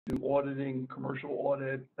do auditing, commercial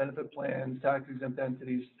audit, benefit plans, tax-exempt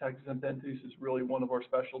entities. Tax-exempt entities is really one of our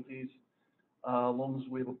specialties. As long as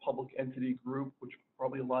we have a public entity group, which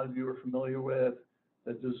probably a lot of you are familiar with,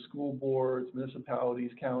 that does school boards,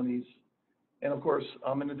 municipalities, counties, and of course,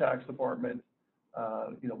 I'm in the tax department.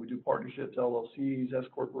 We do partnerships, LLCs, S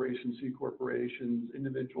corporations, C corporations,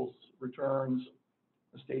 individuals, returns,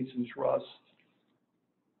 estates and trusts.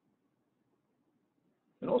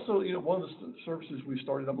 And also, one of the services we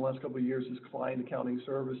started up in the last couple of years is client accounting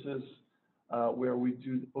services, where we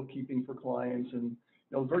do the bookkeeping for clients and,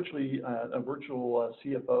 virtually a virtual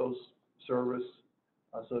CFO service.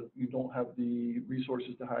 So if you don't have the resources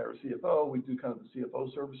to hire a CFO, we do kind of the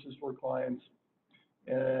CFO services for clients,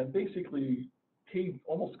 and basically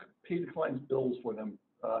almost pay the client's bills for them.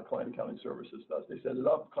 Client accounting services does. They set it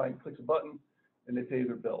up, client clicks a button, and they pay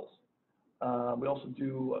their bills. We also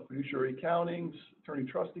do fiduciary accountings, attorney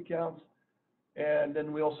trust accounts, and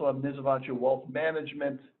then we also have Nisivoccia Wealth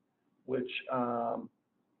Management, which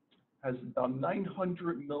has about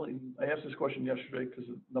 900 million. I asked this question yesterday because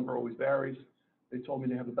the number always varies. They told me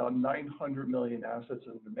they have about 900 million assets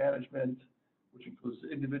under management, which includes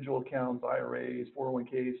individual accounts, IRAs,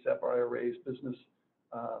 401ks, SEP IRAs, business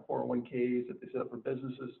 401ks that they set up for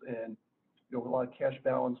businesses, and a lot of cash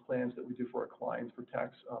balance plans that we do for our clients for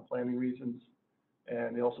tax planning reasons.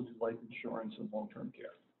 And they also do life insurance and long-term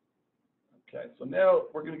care. Okay, so now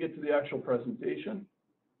we're going to get to the actual presentation.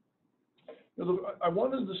 I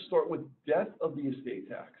wanted to start with death of the estate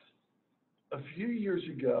tax. A few years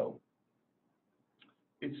ago,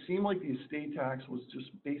 it seemed like the estate tax was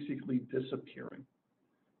just basically disappearing,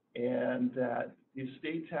 and that the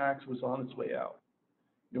estate tax was on its way out.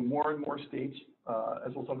 More and more states,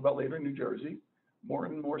 as we'll talk about later in New Jersey, more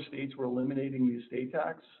and more states were eliminating the estate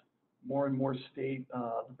tax. More and more the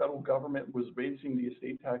federal government was raising the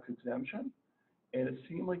estate tax exemption, and it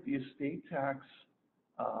seemed like the estate tax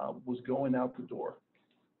was going out the door.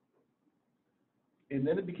 And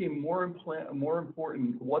then it became more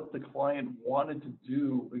important what the client wanted to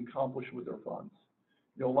do and accomplish with their funds.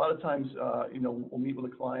 A lot of times, we'll meet with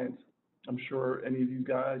a client. I'm sure any of you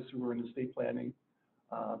guys who are in estate planning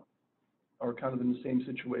are kind of in the same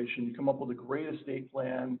situation. You come up with a great estate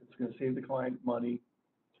plan that's going to save the client money,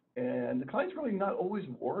 and the client's really not always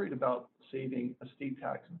worried about saving estate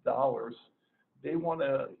tax dollars. They want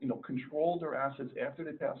to, control their assets after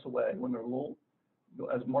they pass away, when they're low.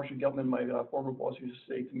 As Marcia Geltman, my former boss, used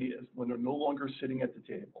to say to me, is when they're no longer sitting at the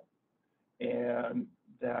table, and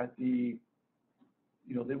that they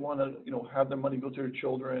want to, have their money go to their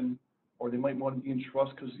children, or they might want to be in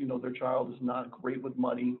trust because, their child is not great with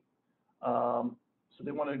money. So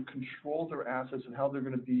they want to control their assets and how they're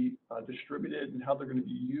going to be distributed and how they're going to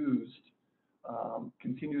be used,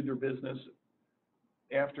 continue their business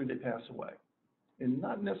after they pass away. And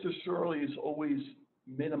not necessarily is always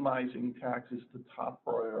minimizing taxes the top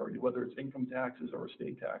priority, whether it's income taxes or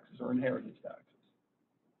estate taxes or inheritance taxes.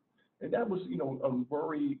 And that was, a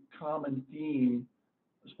very common theme,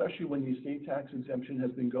 especially when the estate tax exemption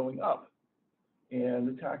has been going up. And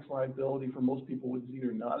the tax liability for most people was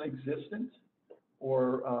either non-existent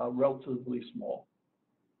or relatively small.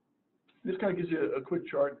 This kind of gives you a quick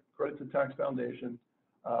chart, credit to Tax Foundation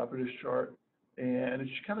for this chart. And it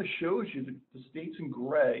kind of shows you the states in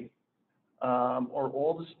gray are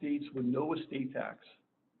all the states with no estate tax.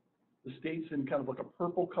 The states in kind of like a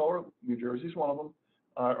purple color, New Jersey is one of them,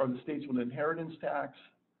 are the states with inheritance tax.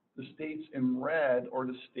 The states in red are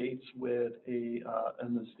the states with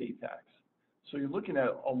an estate tax. So you're looking at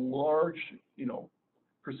a large,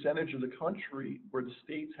 percentage of the country where the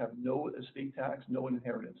states have no estate tax, no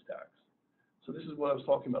inheritance tax. So this is what I was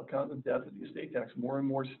talking about, kind of the death of the estate tax. More and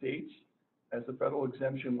more states, as the federal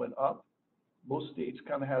exemption went up, most states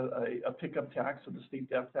kind of had a pickup tax of the state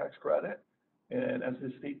death tax credit. And as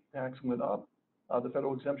the estate tax went up, the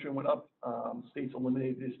federal exemption went up, states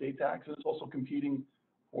eliminated the estate tax, and it's also competing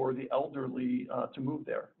for the elderly to move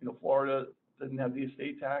there. Florida didn't have the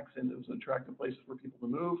estate tax, and it was an attractive place for people to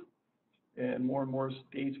move. And more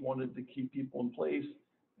states wanted to keep people in place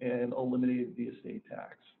and eliminated the estate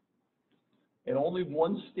tax. And only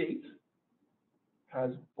one state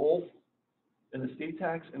has both an estate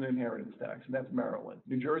tax and an inheritance tax, and that's Maryland.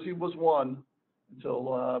 New Jersey was one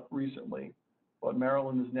until recently, but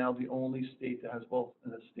Maryland is now the only state that has both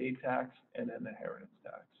an estate tax and an inheritance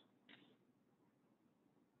tax.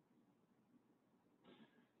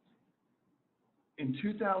 In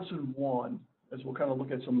 2001, as we'll kind of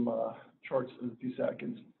look at some charts in a few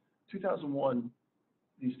seconds, 2001,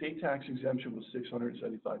 the estate tax exemption was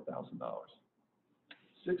 $675,000.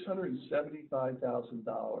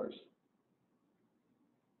 $675,000.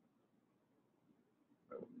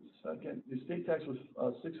 second. The estate tax was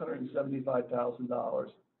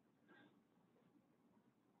 $675,000.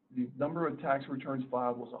 The number of tax returns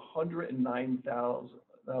filed was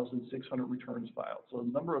 109,600 returns filed. So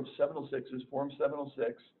the number of 706s, Form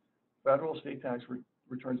 706, federal state tax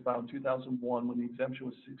returns filed in 2001, when the exemption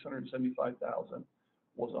was 675,000,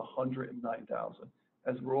 was 109,000.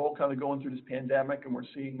 As we're all kind of going through this pandemic and we're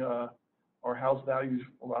seeing our house values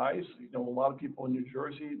rise, you know, a lot of people in New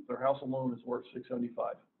Jersey, their house alone is worth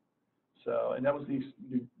 675. So, and that was the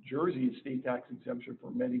New Jersey state tax exemption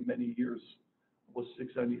for many, many years, was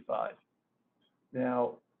 675.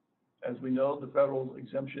 Now, as we know, the federal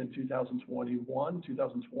exemption in 2020 is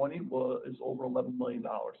over $11 million.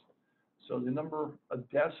 So the number of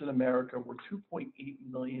deaths in America were 2.8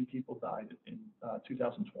 million people died in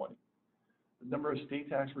 2020. The number of state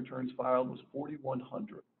tax returns filed was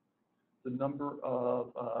 4,100. The number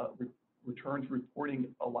of returns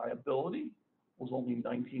reporting a liability was only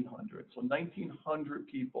 1,900. So 1,900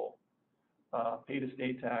 people paid a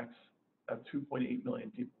state tax of 2.8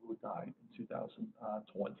 million people who died in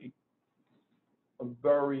 2020. A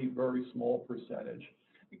very, very small percentage.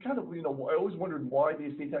 It kind of, you know, I always wondered why the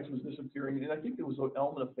estate tax was disappearing, and I think there was an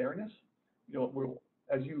element of fairness. You know, where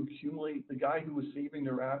as you accumulate, the guy who was saving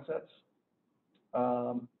their assets,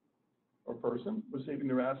 or person was saving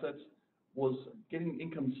their assets, was getting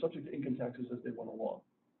income subject to income taxes as they went along.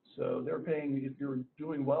 So they're paying, if you're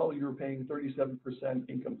doing well, you're paying 37%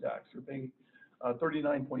 income tax. You're paying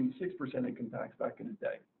 39.6% income tax back in the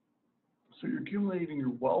day. So you're accumulating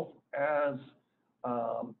your wealth as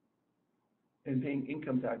and paying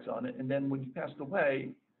income tax on it, and then when you passed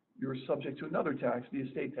away, you're subject to another tax, the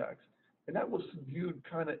estate tax, and that was viewed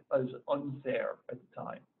kind of as unfair at the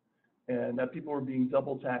time, and that people were being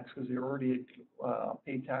double taxed because they already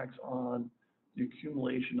paid tax on the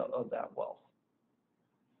accumulation of that wealth.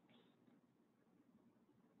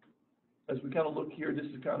 As we kind of look here, this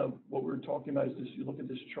is kind of what we're talking about. Is this? You look at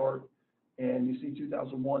this chart, and you see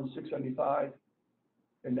 2001, 675,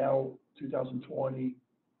 and now 2020.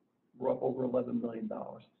 We're up over $11 million.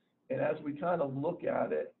 And as we kind of look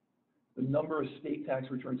at it, the number of state tax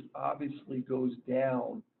returns obviously goes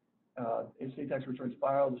down. State tax returns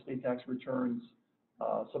filed, the state tax returns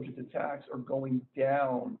subject to tax are going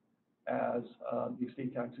down as the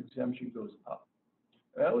estate tax exemption goes up.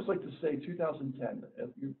 And I always like to say 2010, if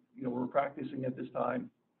you know, we're practicing at this time,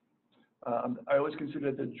 I always consider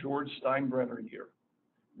it the George Steinbrenner year.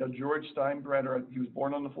 Now, George Steinbrenner, he was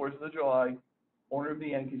born on the 4th of July, owner of the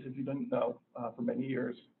Yankees, if you didn't know, for many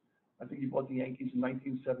years. I think he bought the Yankees in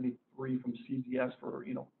 1973 from CBS for,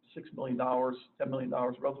 you know, $6 million, $10 million,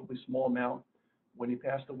 relatively small amount. When he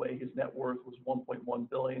passed away, his net worth was $1.1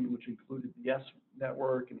 billion, which included the Yes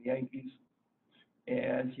Network and the Yankees.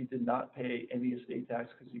 And he did not pay any estate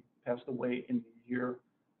tax because he passed away in the year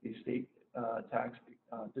the estate tax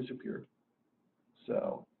disappeared.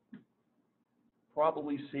 So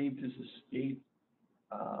probably saved his estate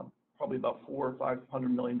probably about $400 or $500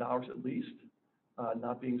 million at least,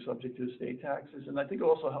 not being subject to estate taxes. And I think it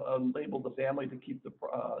also enabled the family to keep the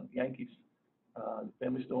Yankees. The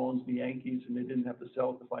family still owns the Yankees, and they didn't have to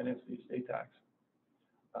sell it to finance the estate tax.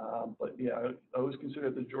 But yeah, I always consider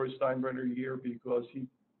it the George Steinbrenner year because he,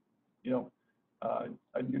 you know,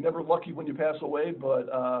 you're never lucky when you pass away, but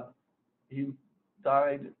he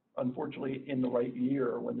died, unfortunately, in the right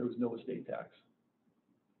year when there was no estate tax.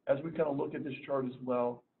 As we kind of look at this chart as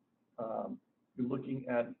well, you're looking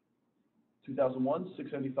at 2001,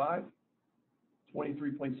 675,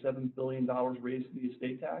 $23.7 billion raised in the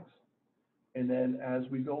estate tax. And then as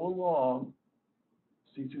we go along,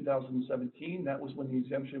 see 2017, that was when the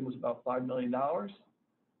exemption was about $5 million.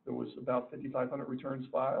 There was about 5,500 returns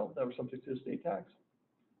filed that were subject to estate tax.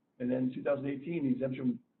 And then 2018, the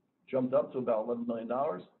exemption jumped up to about $11 million.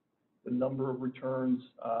 The number of returns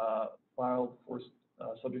filed for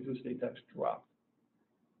subject to estate tax dropped.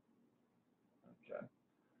 Okay.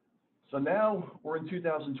 So now we're in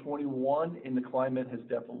 2021, and the climate has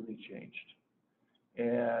definitely changed.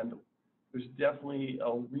 And there's definitely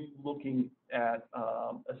a re-looking at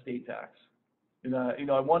estate tax. And you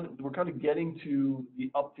know, we're kind of getting to the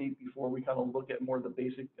update before we kind of look at more of the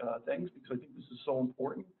basic things, because I think this is so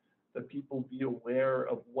important that people be aware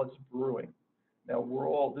of what's brewing.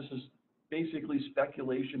 Now this is basically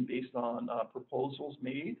speculation based on proposals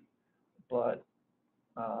made, but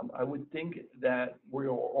I would think that we're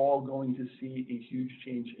all going to see a huge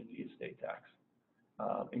change in the estate tax,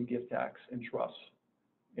 and gift tax and trusts.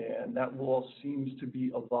 And that law seems to be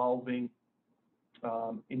evolving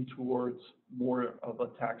in towards more of a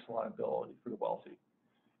tax liability for the wealthy.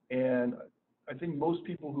 And I think most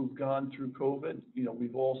people who've gone through COVID,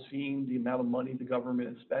 we've all seen the amount of money the government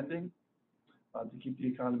is spending to keep the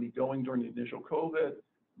economy going during the initial COVID.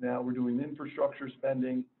 Now we're doing infrastructure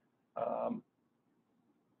spending.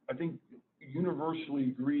 I think universally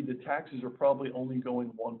agreed that taxes are probably only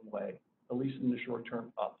going one way, at least in the short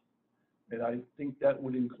term, up. And I think that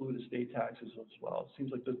would include estate taxes as well. It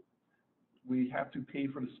seems like we have to pay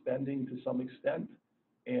for the spending to some extent,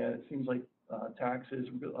 and it seems like taxes,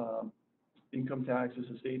 income taxes,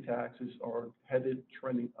 estate taxes are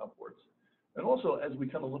trending upwards. And also, as we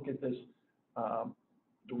kind of look at this,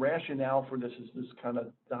 the rationale for this is this kind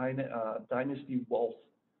of dynasty wealth,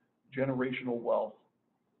 generational wealth.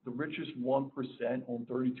 The richest 1% own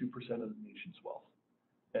 32% of the nation's wealth,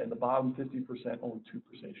 and the bottom 50% own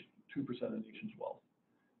 2% of the nation's wealth.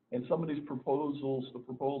 And some of these proposals, the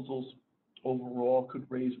proposals overall could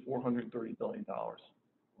raise $430 billion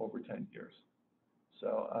over 10 years.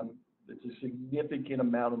 So it's a significant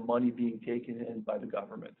amount of money being taken in by the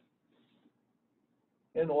government.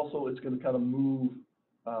 And also it's going to kind of move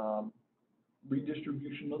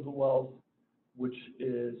redistribution of the wealth, which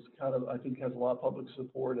is kind of, I think, has a lot of public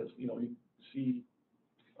support. As you see,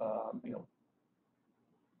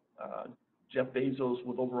 Jeff Bezos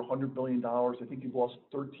with over $100 billion. I think he lost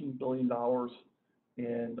 $13 billion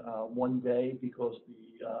in one day because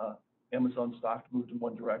the Amazon stock moved in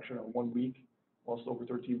one direction in 1 week, lost over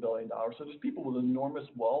 $13 billion. So there's people with enormous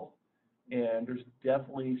wealth, and there's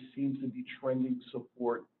definitely seems to be trending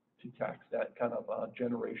support to tax that kind of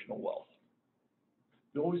generational wealth.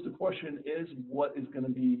 Always the question is, what is going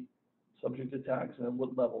to be subject to tax and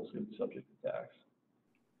what level is going to be subject to tax?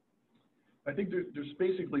 I think there's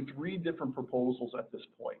basically three different proposals at this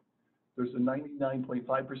point. There's the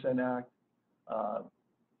 99.5% Act,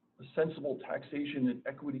 the Sensible Taxation and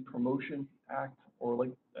Equity Promotion Act, or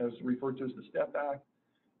like as referred to as the STEP Act,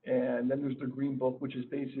 and then there's the Green Book, which is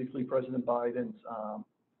basically President Biden's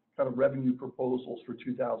kind of revenue proposals for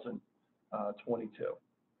 2022.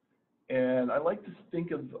 And I like to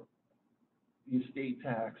think of the estate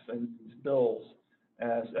tax and these bills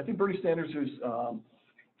as, I think Bernie Sanders'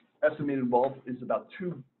 estimated wealth is about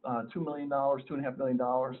 $2 million, $2.5 million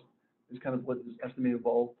is kind of what his estimated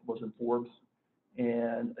wealth was in Forbes.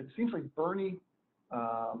 And it seems like Bernie,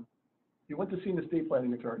 he went to see an estate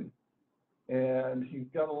planning attorney, and he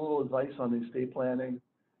got a little advice on the estate planning,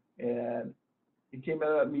 and he came out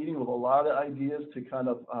of that meeting with a lot of ideas to kind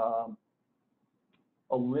of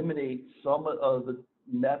eliminate some of the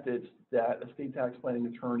methods that estate tax planning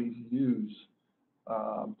attorneys use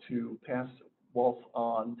to pass wealth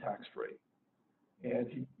on tax-free.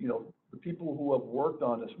 And the people who have worked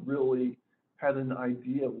on this really had an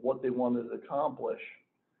idea of what they wanted to accomplish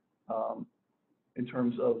in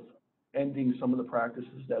terms of ending some of the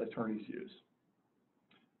practices that attorneys use.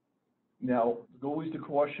 Now, always the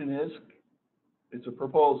question is, it's a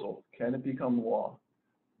proposal. Can it become law?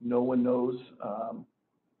 No one knows.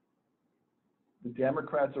 The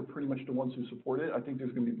Democrats are pretty much the ones who support it. I think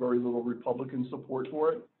there's going to be very little Republican support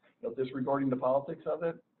for it, disregarding the politics of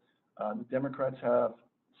it. The Democrats have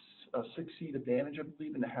a 6-seat advantage, I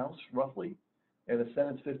believe, in the House, roughly, and the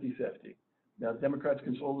Senate's 50-50. Now, the Democrats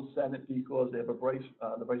control the Senate because they have the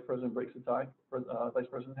Vice President breaks the tie. Vice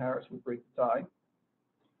President Harris would break the tie.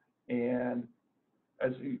 And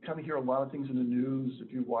as you kind of hear a lot of things in the news,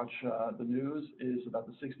 if you watch the news, is about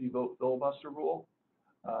the 60-vote filibuster rule.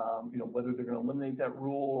 Whether they're going to eliminate that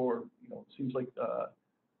rule or, it seems like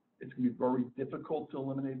it's going to be very difficult to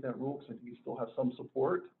eliminate that rule because I think you still have some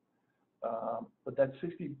support. But that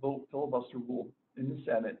 60-vote filibuster rule in the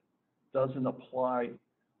Senate doesn't apply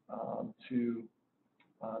to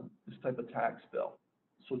this type of tax bill.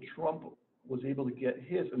 So Trump was able to get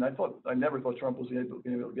his, and I never thought Trump was able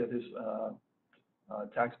to get his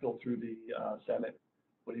tax bill through the Senate,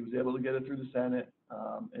 but he was able to get it through the Senate,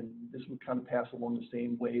 and this would kind of pass along the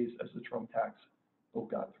same ways as the Trump tax bill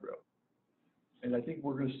got through. And I think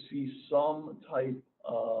we're going to see some type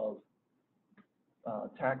of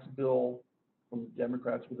tax bill from the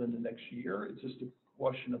Democrats within the next year. It's just a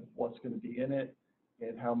question of what's going to be in it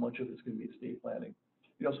and how much of it's going to be estate planning.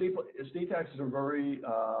 Estate taxes are very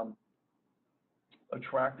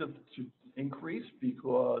attractive to increase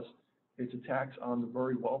because it's a tax on the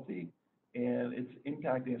very wealthy, and it's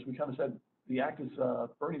impacting, as we kind of said, the act is,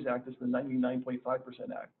 Bernie's act is the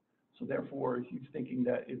 99.5% act. So therefore, he's thinking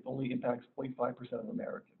that it only impacts 0.5% of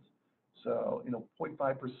Americans. So,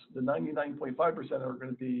 0.5%, the 99.5% are going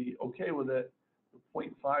to be okay with it. The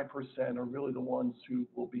 0.5% are really the ones who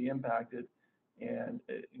will be impacted. And,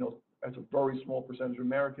 that's a very small percentage of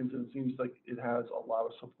Americans, and it seems like it has a lot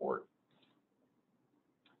of support.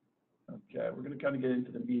 Okay, we're going to kind of get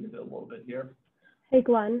into the meat of it a little bit here. Hey,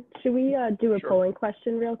 Glenn, should we do a Sure. polling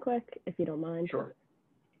question real quick, if you don't mind? Sure.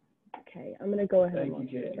 Okay, I'm going to go ahead and Thank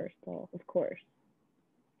launch you, the Katie. first poll, of course.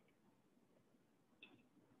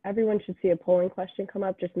 Everyone should see a polling question come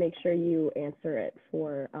up. Just make sure you answer it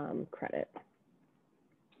for credit.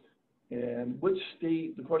 And which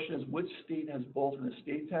state, the question is, which state has both an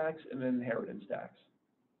estate tax and an inheritance tax?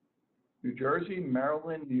 New Jersey,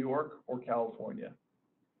 Maryland, New York, or California?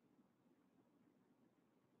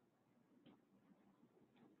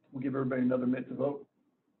 We'll give everybody another minute to vote.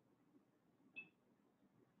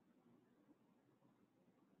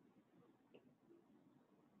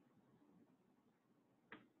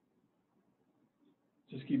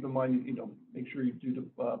 Just keep in mind, make sure you do the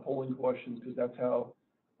polling questions, because that's how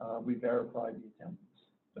we verify the attendance,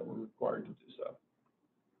 that we're required to do so.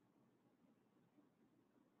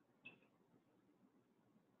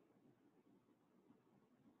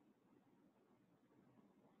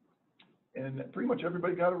 And pretty much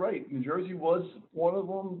everybody got it right. New Jersey was one of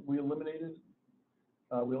them. We eliminated,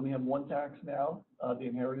 we only have one tax now, the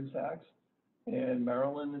inheritance tax. And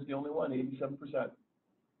Maryland is the only one, 87%.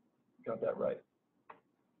 Got that right.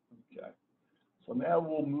 Okay. So now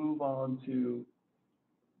we'll move on to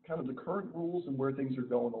kind of the current rules and where things are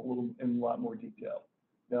going in a lot more detail.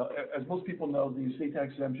 Now, as most people know, the estate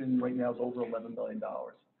tax exemption right now is over $11 million.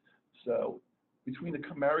 So between the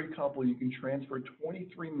married couple, you can transfer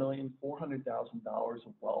 $23,400,000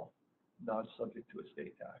 of wealth not subject to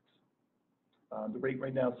estate tax. The rate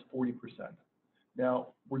right now is 40%.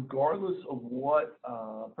 Now, regardless of what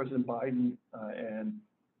President Biden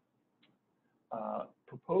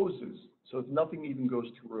proposes, so if nothing even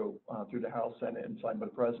goes through the House, Senate, and signed by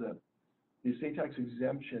the President, the estate tax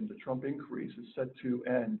exemption, the Trump increase, is set to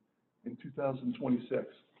end in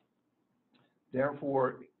 2026.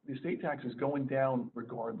 Therefore, the estate tax is going down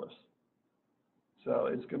regardless. So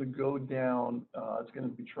it's going to go down, it's going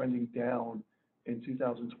to be trending down in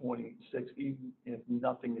 2026, even if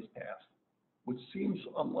nothing is passed, which seems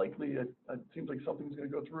unlikely. It seems like something's going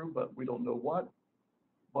to go through, but we don't know what.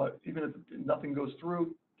 But even if nothing goes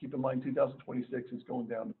through, keep in mind 2026 is going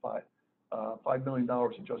down to $5 million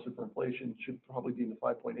adjusted for inflation. Should probably be in the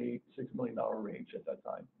 $5.8, $6 million range at that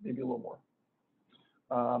time, maybe a little more.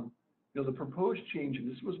 The proposed change,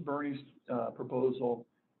 and this was Bernie's proposal,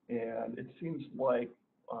 and it seems like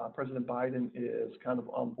President Biden is kind of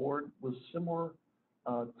on board with similar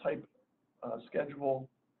type schedule,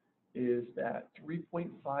 is that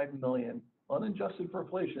 3.5 million, unadjusted for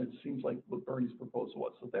inflation, it seems like what Bernie's proposal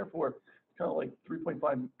was. So therefore, it's kind of like 3.5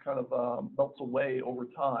 kind of melts away over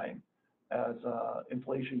time as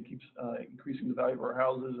inflation keeps increasing the value of our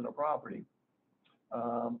houses and our property.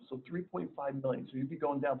 So 3.5 million. So you'd be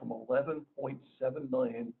going down from 11.7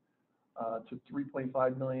 million to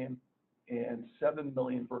 3.5 million and 7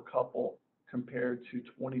 million for a couple compared to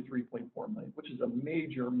 23.4 million, which is a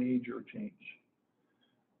major, major change.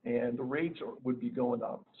 And the rates would be going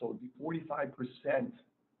up. So it would be 45%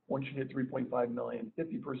 once you hit 3.5 million,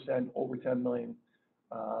 50% over 10 million,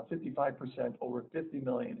 55% over 50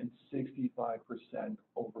 million, and 65%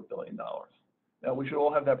 over $1 billion. Now, we should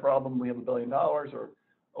all have that problem. We have $1 billion or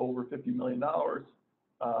over $50 million,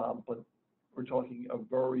 but we're talking a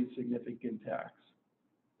very significant tax.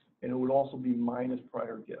 And it would also be minus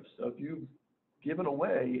prior gifts. So if you've given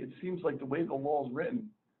away, it seems like the way the law is written,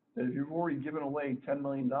 that if you've already given away $10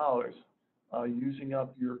 million using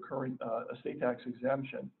up your current estate tax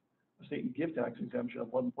exemption, estate and gift tax exemption of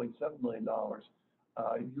 $11.7 million,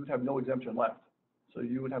 you would have no exemption left. So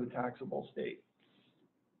you would have a taxable estate.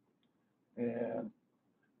 And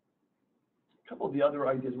a couple of the other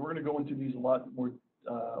ideas, we're going to go into these a lot more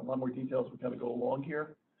details as we kind of go along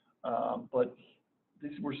here. But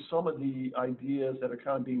these were some of the ideas that are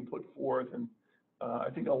kind of being put forth, and I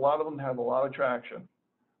think a lot of them have a lot of traction.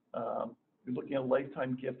 You're looking at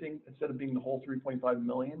lifetime gifting. Instead of being the whole 3.5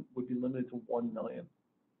 million, would be limited to 1 million.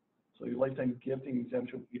 So your lifetime gifting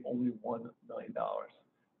exemption would be only $1 million.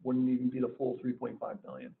 Wouldn't even be the full 3.5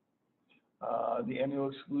 million. The annual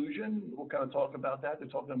exclusion, we'll kind of talk about that. They're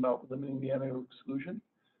talking about limiting the annual exclusion.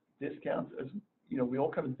 Discounts, as you know, we all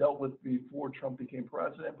kind of dealt with before Trump became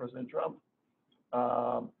President Trump.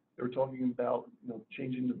 They were talking about,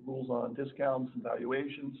 changing the rules on discounts and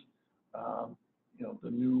valuations. The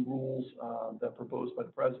new rules that proposed by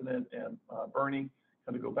the president and Bernie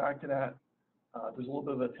kind of go back to that. There's a little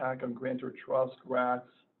bit of attack on grantor trust, GRATs,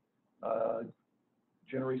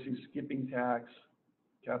 generation skipping tax,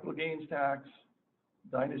 capital gains tax,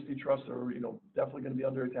 dynasty trusts are, definitely going to be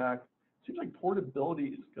under attack. Seems like portability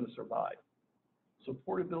is going to survive. So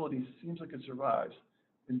portability seems like it survives.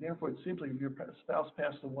 And therefore, it's simply if your spouse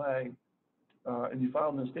passed away and you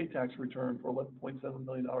filed an estate tax return for $11.7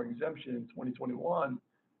 million exemption in 2021,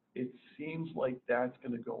 it seems like that's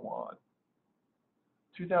going to go on.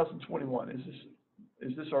 2021,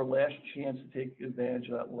 is this our last chance to take advantage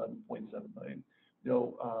of that 11.7 million? You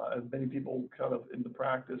know, as many people kind of in the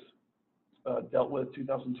practice dealt with,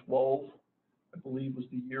 2012, I believe, was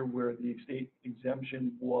the year where the estate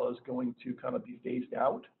exemption was going to kind of be phased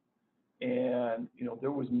out. And, you know,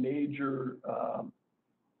 there was major,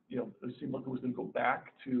 you know, it seemed like it was going to go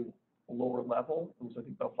back to a lower level. It was, I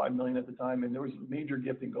think, about 5 million at the time. And there was major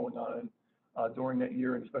gifting going on during that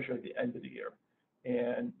year, and especially at the end of the year.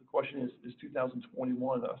 And the question is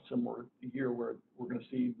 2021 a similar year where we're going to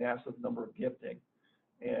see massive number of gifting?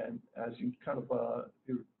 And as you kind of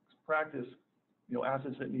do practice, you know,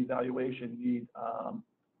 assets that need valuation need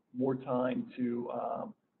more time to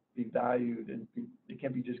be valued, and they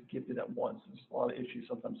can't be just gifted at once. There's a lot of issues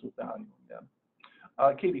sometimes with valuing them.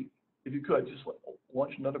 Katie, if you could, just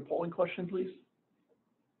launch another polling question, please.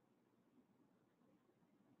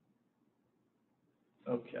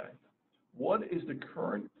 Okay. What is the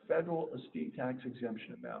current federal estate tax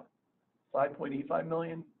exemption amount? 5.85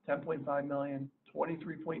 million, 10.5 million,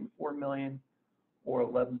 23.4 million, or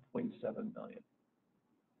 11.7 million?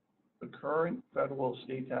 The current federal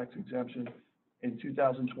estate tax exemption in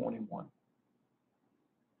 2021.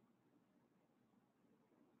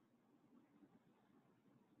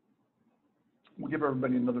 We'll give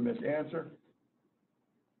everybody another minute to answer.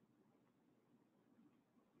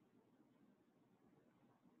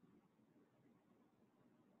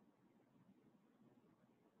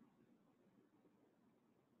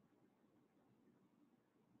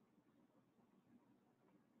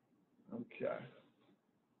 Okay.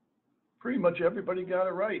 Pretty much everybody got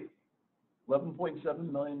it right.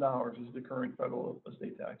 $11.7 million is the current federal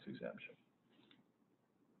estate tax exemption.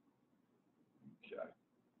 Okay.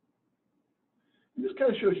 And this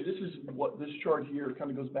kind of shows you, this is what this chart here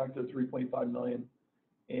kind of goes back to 3.5 million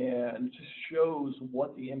and just shows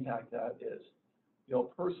what the impact that is. You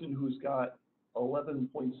know, a person who's got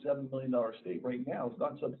 $11.7 million estate right now is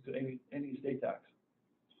not subject to any estate tax.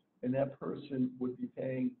 And that person would be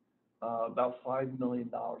paying about $5 million,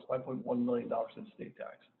 $5.1 million in estate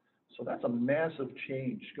tax. So that's a massive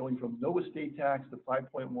change, going from no estate tax to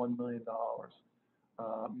 $5.1 million. You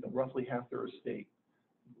know, roughly half their estate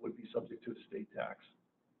would be subject to estate tax.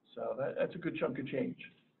 So that's a good chunk of change.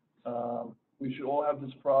 We should all have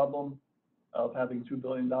this problem of having $2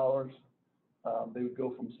 billion. They would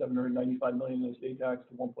go from $795 million in estate tax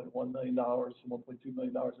to $1.1 million, to $1.2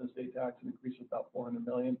 million in estate tax, an increase of about $400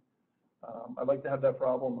 million. I'd like to have that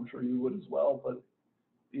problem. I'm sure you would as well, but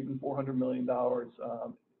even $400 million,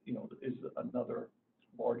 you know, is another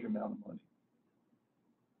large amount of money.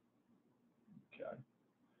 Okay.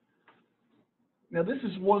 Now, this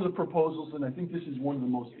is one of the proposals, and I think this is one of the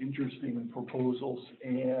most interesting proposals,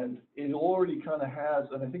 and it already kind of has,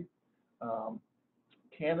 and I think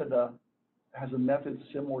Canada has a method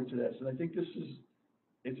similar to this, and I think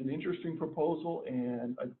it's an interesting proposal,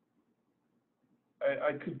 and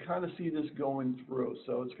I could kind of see this going through.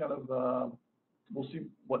 So it's kind of, we'll see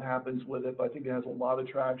what happens with it, but I think it has a lot of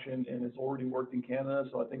traction, and it's already worked in Canada,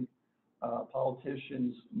 so I think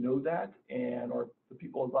politicians know that, and or the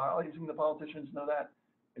people advising the politicians know that,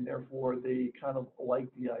 and therefore they kind of like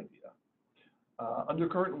the idea. Under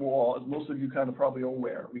current law, as most of you kind of probably are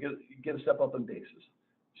aware, you get a step-up in basis.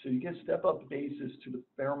 So you get step-up basis to the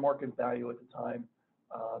fair market value at the time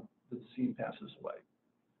that the decedent passes away.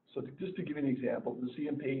 So just to give you an example, the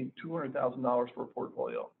decedent paid $200,000 for a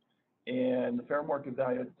portfolio, and the fair market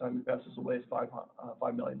value at the time he passes away is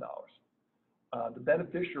 $5 million. The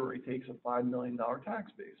beneficiary takes a $5 million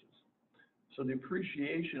tax basis. So the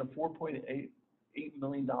appreciation of $4.8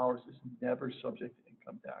 million is never subject to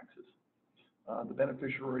income taxes. The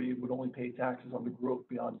beneficiary would only pay taxes on the growth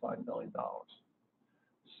beyond $5 million.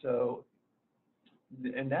 So,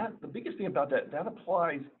 and the biggest thing about that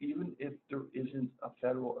applies even if there isn't a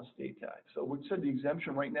federal estate tax. So we said the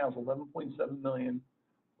exemption right now is 11.7 million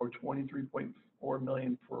or 23.4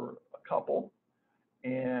 million for a couple.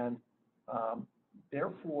 And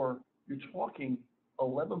therefore, you're talking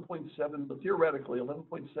 11.7, theoretically,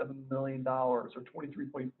 $11.7 million or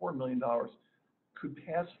 $23.4 million could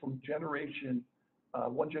pass from generation,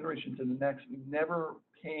 one generation to the next, never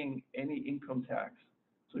paying any income tax.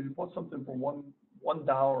 So if you bought something for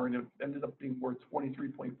 $1 and it ended up being worth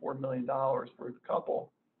 $23.4 million for the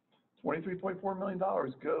couple, $23.4 million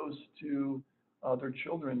goes to their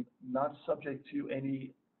children, not subject to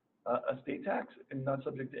any estate tax and not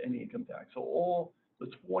subject to any income tax. So all the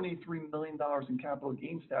 $23 million in capital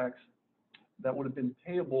gains tax that would have been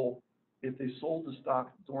payable if they sold the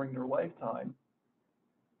stock during their lifetime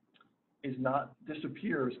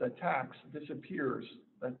disappears, that tax disappears,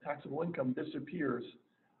 that taxable income disappears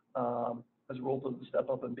as a result of the step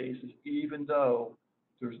up in basis, even though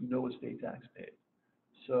there's no estate tax paid.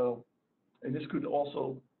 So, and this could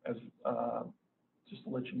also, as just to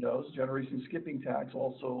let you know, generation skipping tax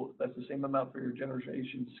also, that's the same amount for your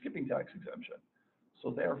generation skipping tax exemption.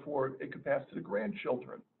 So therefore, it could pass to the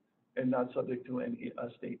grandchildren and not subject to any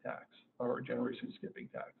estate tax or generation skipping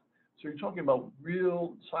tax. So you're talking about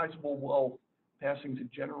real sizable wealth passing to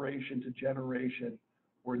generation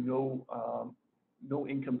where no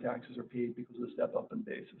income taxes are paid because of the step up in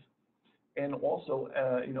basis. And also,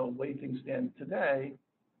 the way things stand today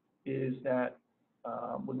is that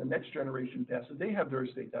when the next generation passes, they have their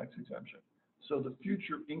estate tax exemption. So the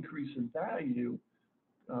future increase in value,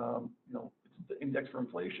 the index for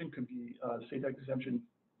inflation could be estate tax exemption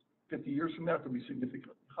 50 years from now could be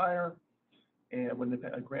significantly higher. And when the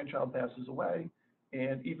grandchild passes away,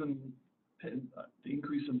 and even the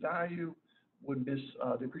increase in value would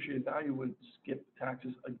the appreciated value would skip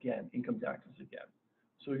taxes again, income taxes again.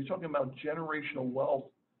 So you're talking about generational wealth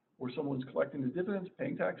where someone's collecting the dividends,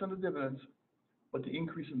 paying tax on the dividends, but the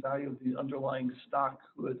increase in value of the underlying stock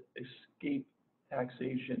could escape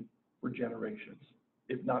taxation for generations,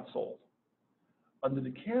 if not sold. Under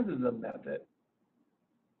the Canada method,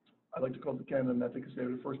 I like to call it the Canada method because they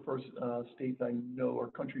were the first state I know or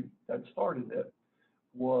country that started it,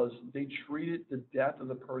 was they treated the death of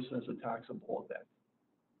the person as a taxable event.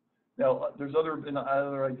 Now, there's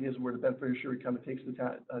other ideas where the beneficiary kind of takes the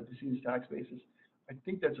decedent's tax basis. I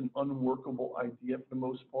think that's an unworkable idea for the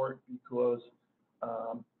most part because,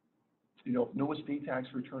 if no estate tax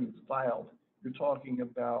return is filed, you're talking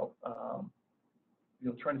about,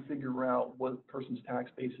 trying to figure out what a person's tax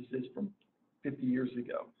basis is from 50 years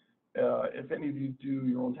ago. If any of you do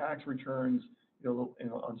your own tax returns,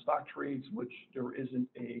 on stock trades, which there isn't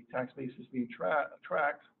a tax basis being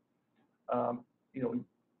tracked,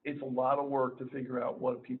 it's a lot of work to figure out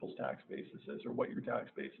what people's tax basis is or what your tax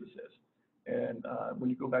basis is. And when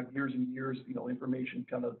you go back years and years, information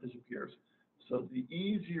kind of disappears. So the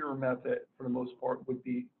easier method, for the most part, would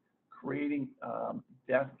be creating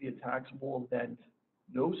death be a taxable event,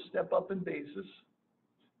 no step up in basis,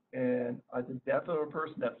 and at the death of a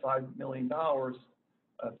person, that $5 million,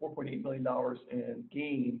 $4.8 million in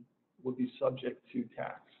gain would be subject to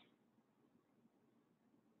tax.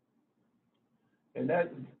 And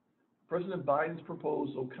that President Biden's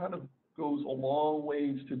proposal kind of goes a long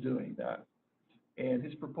ways to doing that. And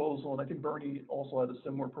his proposal, and I think Bernie also had a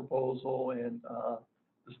similar proposal, and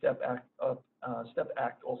the STEP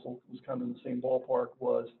Act also was kind of in the same ballpark,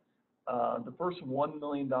 was the first $1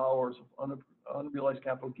 million of unrealized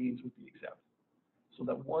capital gains would be exempt. So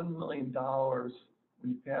that $1 million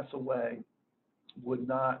when you pass away would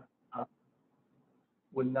not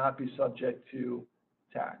be subject to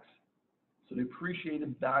tax. So the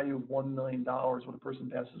appreciated value of $1 million when a person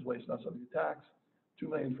passes away is not subject to tax. $2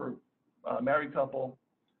 million for a married couple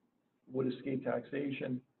would escape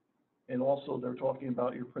taxation. And also they're talking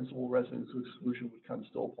about your principal residence exclusion would kind of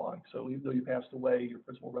still apply. So even though you passed away, your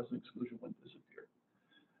principal residence exclusion wouldn't disappear.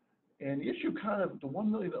 And the issue kind of, the $1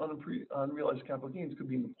 million unrealized capital gains could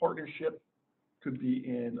be in a partnership, could be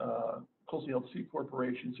in closely held C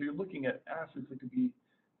corporation. So you're looking at assets that could be,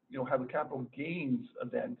 have a capital gains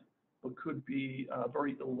event, but could be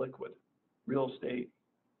very illiquid, real estate.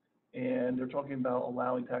 And they're talking about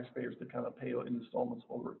allowing taxpayers to kind of pay in installments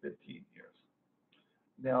over 15 years.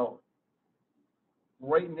 Now,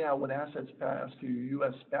 right now, when assets pass to your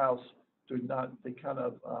U.S. spouse, they kind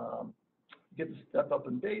of get the step up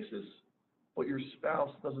in basis, but your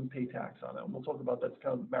spouse doesn't pay tax on it. And we'll talk about that's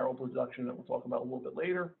kind of marital deduction that we'll talk about a little bit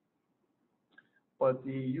later. But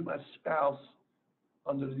the U.S. spouse,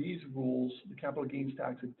 under these rules, the capital gains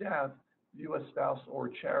tax at death, the U.S. spouse or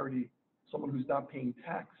a charity, someone who's not paying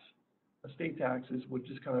tax, estate taxes, would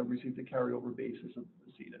just kind of receive the carryover basis of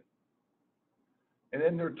the decedent. And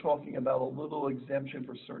then they're talking about a little exemption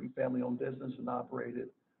for certain family-owned business and operated.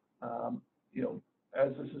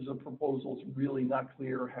 As this is a proposal, it's really not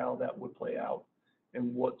clear how that would play out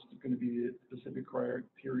and what's going to be the specific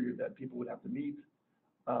criteria that people would have to meet.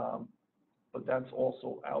 But that's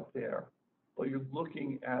also out there. But you're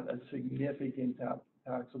looking at a significant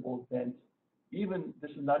taxable event.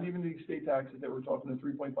 This is not even the estate taxes that we're talking, the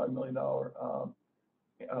 $3.5 million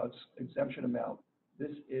exemption amount.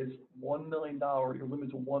 This is $1 million, you're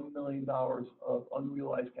limited to $1 million of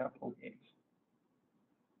unrealized capital gains.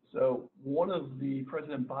 So one of the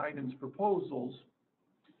President Biden's proposals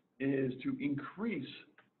is to increase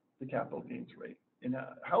the capital gains rate. And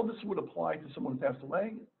how this would apply to someone who passed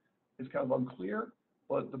away is kind of unclear,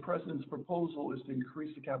 but the president's proposal is to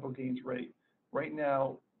increase the capital gains rate. Right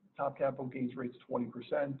now, top capital gains rate is 20%.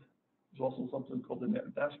 There's also something called the net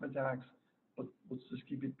investment tax, but let's just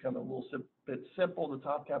keep it kind of a little bit simple. The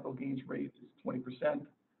top capital gains rate is 20%.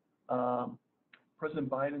 President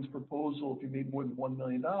Biden's proposal, if you made more than $1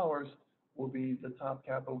 million, will be the top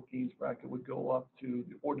capital gains bracket would go up to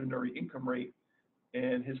the ordinary income rate,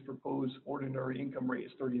 and his proposed ordinary income rate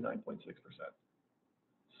is 39.6%.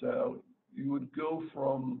 So you would go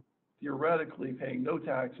from theoretically paying no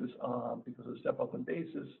taxes because of step up in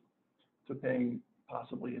basis to paying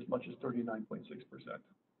possibly as much as 39.6%.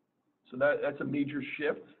 So that's a major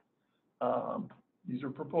shift. These are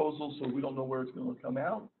proposals, so we don't know where it's going to come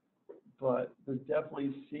out, but there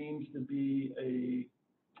definitely seems to be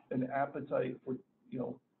an appetite for,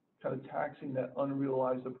 kind of taxing that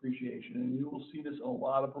unrealized appreciation. And you will see this in a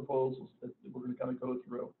lot of proposals that we're going to kind of go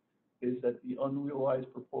through, is that the unrealized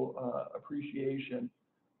appreciation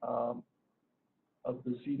of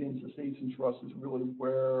the seedings, estates, and trusts is really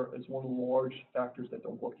is one of the large factors that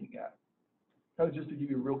they're looking at. Kind of just to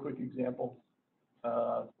give you a real quick example,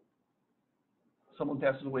 someone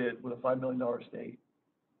passes away with a $5 million estate.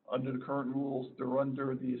 Under the current rules, they're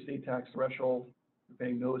under the estate tax threshold. They're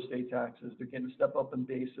paying no estate taxes. They're getting a step up in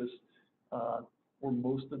basis for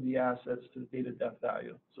most of the assets to the date of death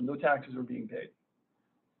value. So no taxes are being paid.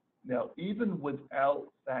 Now, even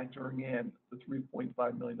without factoring in the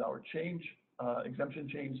 $3.5 million change, exemption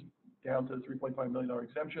change down to the $3.5 million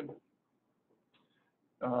exemption,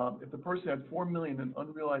 if the person had $4 million in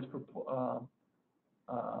unrealized, if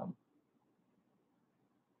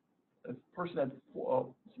the person had,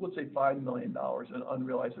 let's say $5 million in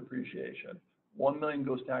unrealized appreciation, $1 million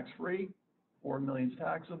goes tax-free, $4 million is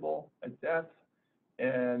taxable at death,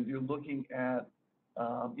 and you're looking at,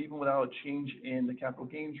 even without a change in the capital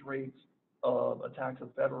gains rates, of a tax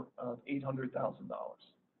of $800,000.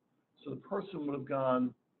 So the person would have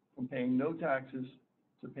gone from paying no taxes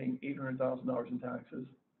to paying $800,000 in taxes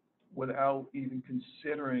without even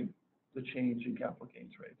considering the change in capital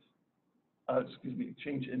gains rates.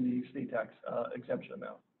 Change in the estate tax exemption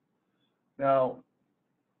amount. Now,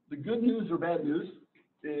 the good news or bad news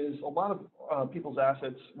is a lot of people's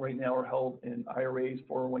assets right now are held in IRAs,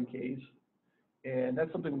 401ks, and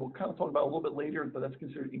that's something we'll kind of talk about a little bit later, but that's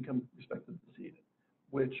considered income respective decedent,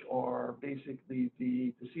 which are basically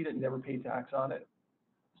the decedent never paid tax on it.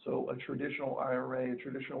 So a traditional IRA, a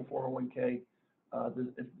traditional 401k, if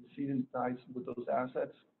the decedent dies with those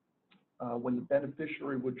assets, when the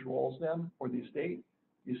beneficiary withdraws them or the estate's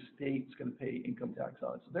going to pay income tax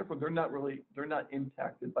on it. So therefore, they're not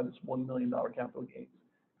impacted by this $1 million capital gains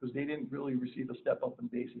because they didn't really receive a step up in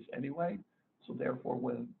basis anyway. So therefore,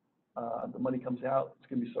 when the money comes out, it's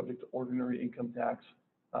going to be subject to ordinary income tax,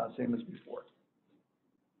 same as before.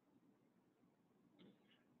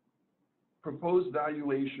 Proposed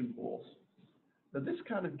valuation rules. Now this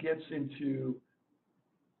kind of gets into,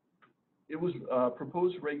 it was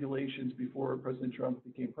proposed regulations before President Trump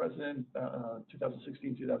became president,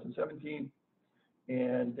 2016, 2017,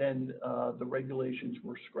 and then the regulations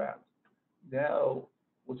were scrapped. Now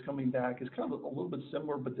what's coming back is kind of a little bit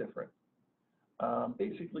similar but different.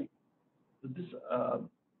 Basically, the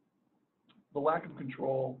lack of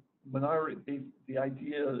control, the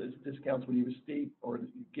idea is discounts when you estate or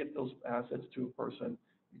you gift those assets to a person,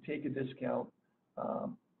 you take a discount.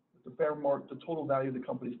 The fair market, the total value of the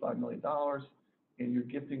company is $5 million, and you're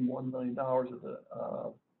gifting $1 million of the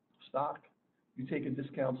stock. You take a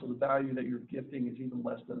discount, so the value that you're gifting is even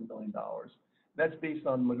less than $1 million. That's based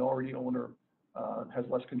on minority owner has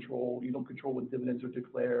less control. You don't control when dividends are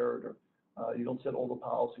declared, or you don't set all the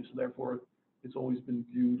policies. So therefore, it's always been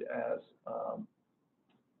viewed as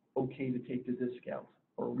okay to take the discount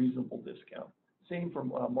or a reasonable discount. Same for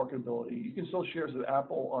marketability. You can sell shares of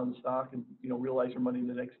Apple on stock and realize your money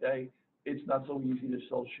the next day. It's not so easy to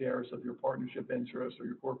sell shares of your partnership interest or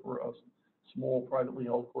your corporate, small privately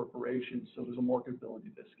held corporations. So there's a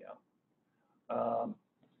marketability discount.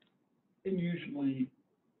 And usually,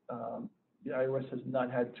 the IRS has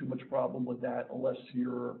not had too much problem with that unless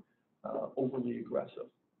you're overly aggressive.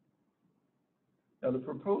 Now, the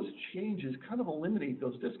proposed changes kind of eliminate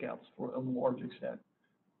those discounts for a large extent.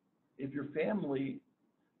 If your family,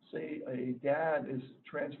 say a dad is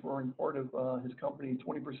transferring part of his company,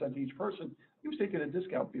 20% to each person, he was taking a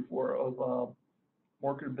discount before of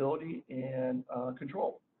marketability and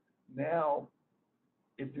control. Now,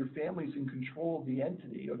 if your family's in control of the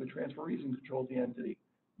entity or the transferee is in control of the entity,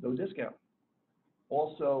 no discount.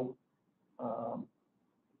 Also,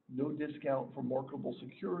 no discount for marketable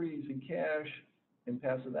securities and cash in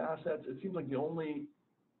passive assets, it seems like the only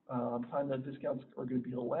time that discounts are going to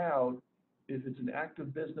be allowed if it's an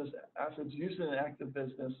active business, assets used in an active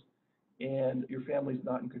business, and your family's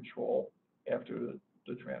not in control after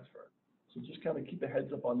the transfer. So just kind of keep a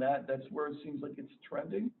heads up on that. That's where it seems like it's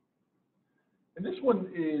trending. And this one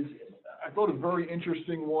is, I thought, a very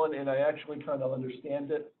interesting one, and I actually kind of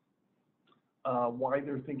understand it, why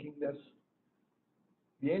they're thinking this.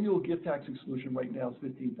 The annual gift tax exclusion right now is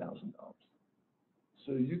 $15,000.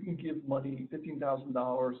 So you can give money,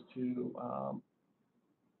 $15,000 to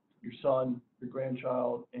your son, your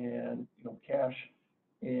grandchild, and cash,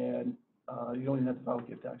 and you don't even have to file a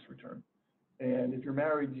gift tax return. And if you're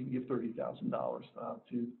married, you can give $30,000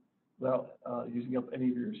 without using up any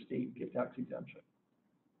of your state gift tax exemption.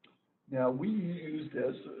 Now, we use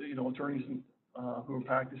this, attorneys who are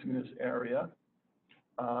practicing in this area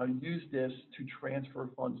use this to transfer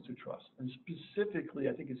funds to trust. And specifically,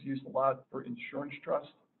 I think it's used a lot for insurance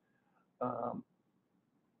trust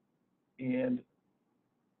and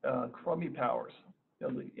crummy powers.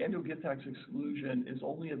 The annual gift tax exclusion is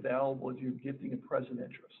only available if you're gifting a present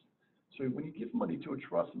interest. So when you give money to a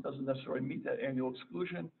trust, it doesn't necessarily meet that annual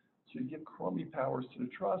exclusion. So you give crummy powers to the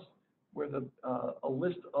trust, where a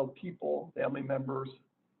list of people, family members,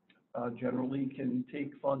 generally can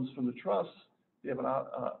take funds from the trust. They have an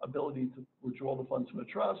ability to withdraw the funds from the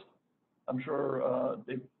trust. I'm sure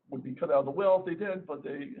they would be cut out of the will if they did, but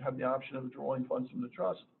they have the option of withdrawing funds from the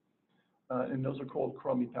trust. And those are called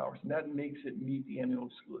crummy powers, and that makes it meet the annual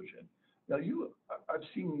exclusion. Now, I've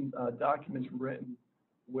seen documents written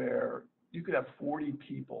where you could have 40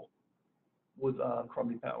 people with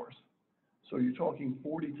crummy powers. So you're talking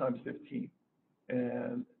 40 times 15,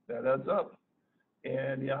 and that adds up.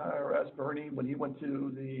 And the IRS, Bernie, when he went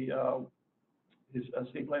to his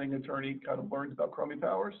estate planning attorney, kind of learned about crummy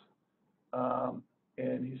powers,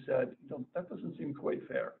 and he said, that doesn't seem quite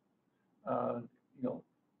fair.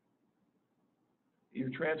 You're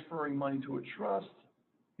transferring money to a trust,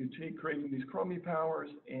 creating these crummy powers,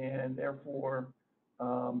 and therefore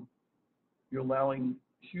you're allowing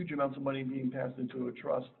huge amounts of money being passed into a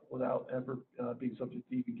trust without ever being subject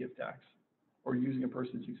to even gift tax or using a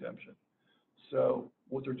person's exemption. So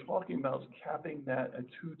what they're talking about is capping that at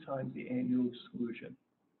 2 times the annual exclusion.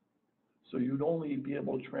 So you'd only be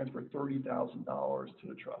able to transfer $30,000 to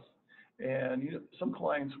the trust. And some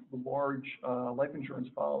clients with large life insurance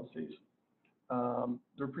policies,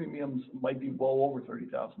 their premiums might be well over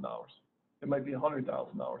 $30,000. It might be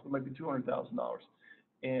 $100,000. It might be $200,000.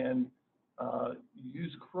 And you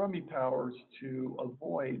use crummy powers to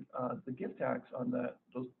avoid the gift tax on the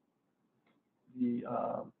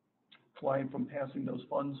client from passing those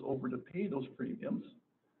funds over to pay those premiums.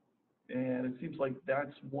 And it seems like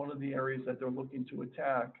that's one of the areas that they're looking to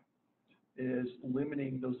attack, is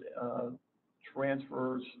limiting those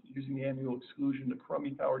transfers using the annual exclusion to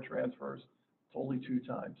crummy power transfers to only 2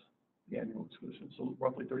 times the annual exclusion, so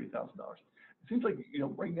roughly $30,000. It seems like,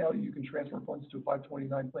 right now you can transfer funds to a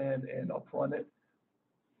 529 plan and upfront it,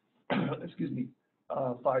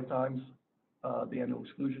 5 times the annual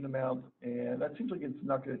exclusion amount, and that seems like it's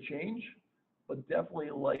not going to change, but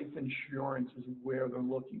definitely life insurance is where they're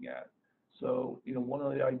looking at. So, one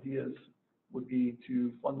of the ideas would be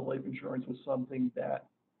to fund the life insurance with something that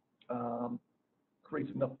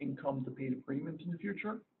creates enough income to pay the premiums in the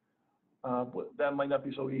future. But that might not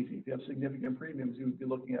be so easy. If you have significant premiums, you would be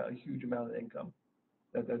looking at a huge amount of income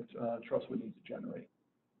that trust would need to generate.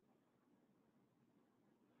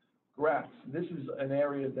 GRATs. This is an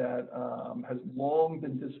area that has long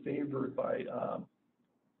been disfavored by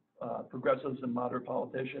progressives and moderate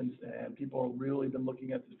politicians, and people have really been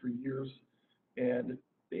looking at this for years. And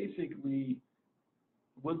basically,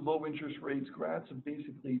 with low interest rates, GRATs have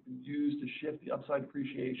basically been used to shift the upside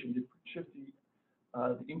appreciation, to shift the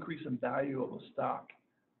increase in value of a stock,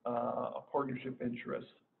 a partnership interest,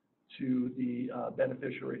 to the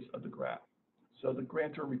beneficiaries of the GRAT. So the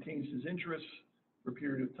grantor retains his interest for a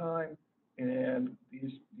period of time, and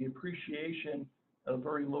the appreciation at a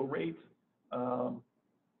very low rate,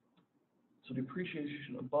 so the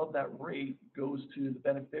appreciation above that rate goes to the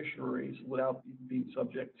beneficiaries without even being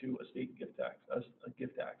subject to a state gift tax, a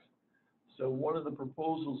gift tax. So one of the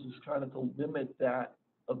proposals is kind of to limit that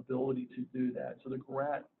ability to do that. So the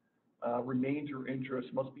GRAT remainder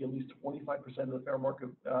interest must be at least 25% of the fair market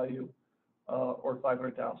value, or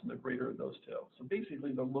 500,000, the greater of those two. So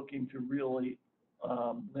basically, they're looking to really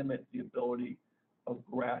limit the ability of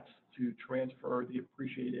GRATs to transfer the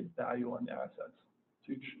appreciated value on assets.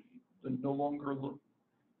 So to no longer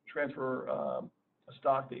transfer a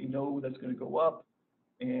stock that that's going to go up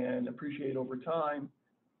and appreciate over time,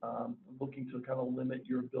 looking to kind of limit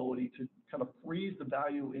your ability to kind of freeze the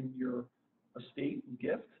value in your estate and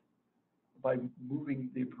gift by moving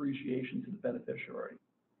the appreciation to the beneficiary.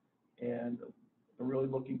 And they're really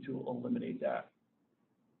looking to eliminate that.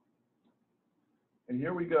 And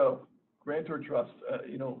here we go, grantor trust.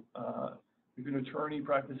 If you're an attorney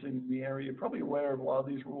practicing in the area, you're probably aware of a lot of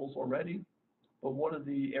these rules already, but one of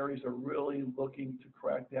the areas they're really looking to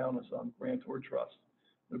crack down is on grantor trusts.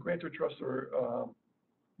 The grantor trusts are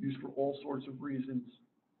used for all sorts of reasons.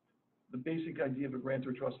 The basic idea of a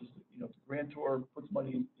grantor trust is, the grantor puts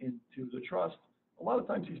money into the trust. A lot of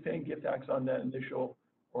times he's paying gift tax on that initial,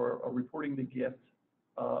 or reporting the gift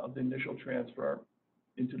of the initial transfer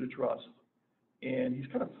into the trust. And he's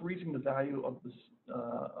kind of freezing the value of the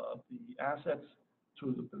assets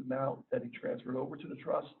to the amount that he transferred over to the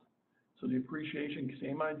trust. So the appreciation,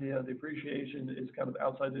 same idea, the appreciation is kind of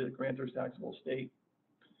outside the grantor's taxable estate.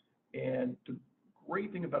 And the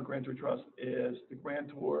great thing about grantor trust is the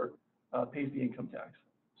grantor pays the income tax.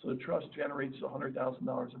 So the trust generates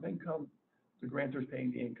 $100,000 of income. The grantor is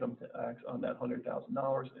paying the income tax on that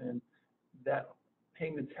 $100,000, and that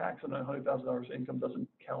paying the tax on that $100,000 income doesn't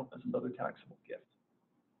count as another taxable gift.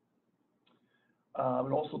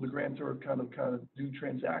 And also the grantor kind of do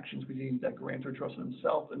transactions between that grantor trust and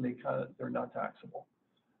himself, and they're not taxable.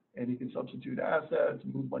 And he can substitute assets,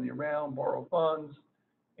 move money around, borrow funds,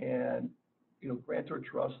 and grantor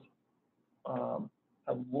trust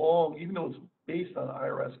have long, even though it's based on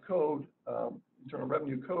IRS code, Internal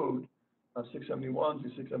Revenue Code 671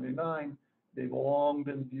 through 679, they've long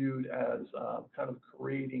been viewed as kind of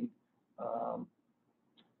creating,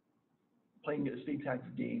 playing estate tax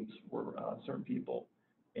games for certain people,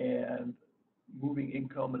 and moving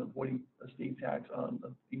income and avoiding estate tax on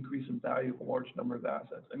an increase in value of a large number of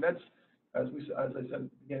assets. And that's, as I said at the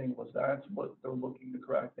beginning, that's what they're looking to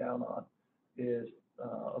crack down on, is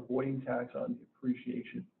avoiding tax on the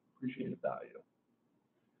appreciated value.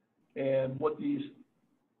 And what the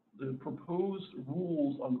proposed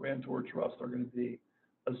rules on grantor trust are going to be,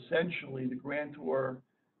 essentially the grantor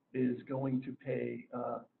is going to pay,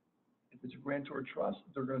 if it's a grantor trust,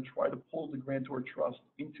 they're going to try to pull the grantor trust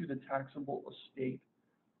into the taxable estate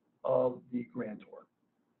of the grantor.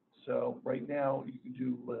 So right now you can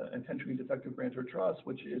do intentionally defective grantor trust,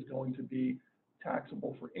 which is going to be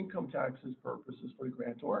taxable for income taxes purposes for the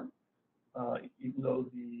grantor, even though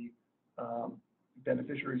the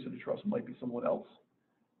beneficiaries of the trust might be someone else,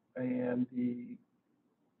 and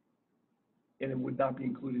it would not be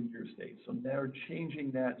included in your estate. So now they're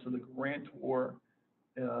changing that, so the grantor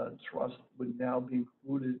trust would now be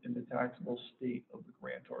included in the taxable estate of the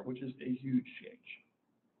grantor, which is a huge change.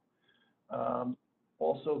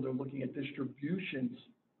 Also, they're looking at distributions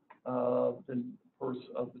of the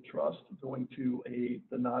trust going to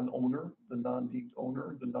the non-owner, the non-deemed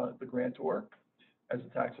owner, the grantor, as a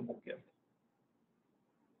taxable gift.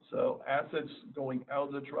 So assets going out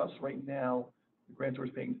of the trust right now, the grantor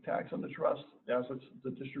is paying tax on the trust. The assets,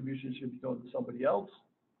 the distribution should be going to somebody else,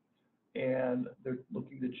 and they're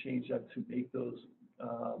looking to change that to make those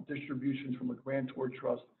distributions from a grantor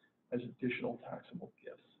trust as additional taxable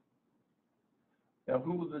gifts. Now,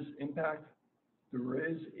 who will this impact?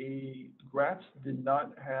 Gratz did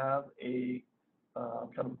not have a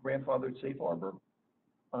kind of grandfathered safe harbor.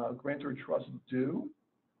 Grantor trusts do,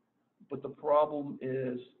 but the problem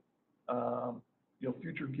is,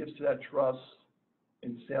 future gifts to that trust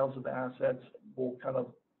and sales of assets will kind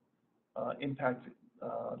of impact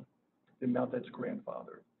the amount that's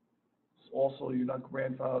grandfathered. Also, you're not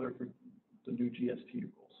grandfathered for the new GST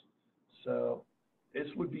rules. So this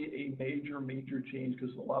would be a major change,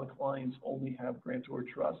 because a lot of clients only have grantor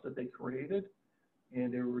trusts that they created,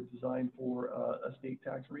 and they were designed for estate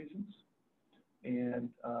tax reasons. And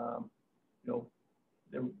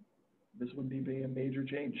this would be a major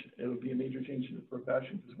change. It would be a major change in the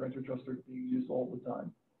profession, because grantor trusts are being used all the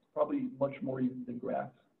time, probably much more even than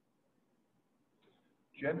Gratz.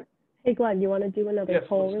 Jen? Hey, Glenn, you want to do another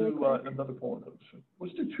poll? Yes, let's do another poll.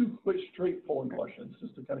 Let's do two quick straight polling questions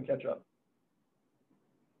just to kind of catch up.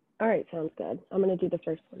 All right, sounds good. I'm going to do the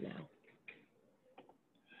first one now.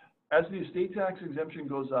 As the estate tax exemption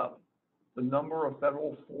goes up, the number of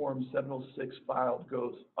federal Form 706 filed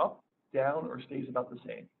goes up, down, or stays about the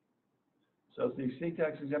same. So as the estate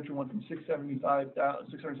tax exemption went from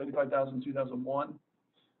 675,000 in 2001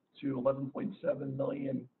 to 11.7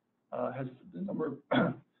 million, has the number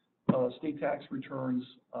of state tax returns,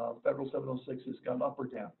 federal 706, has gone up or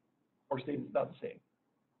down, or stayed about the same?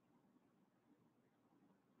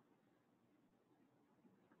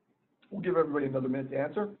 We'll give everybody another minute to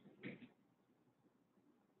answer.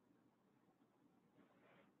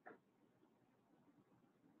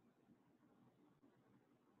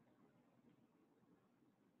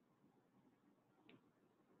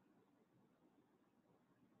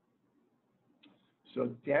 So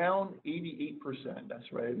down 88%, that's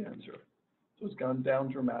the right answer. So it's gone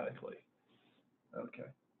down dramatically. Okay.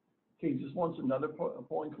 Kate just wants another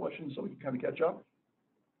polling question so we can kind of catch up.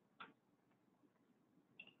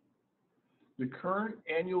 The current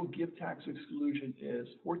annual gift tax exclusion is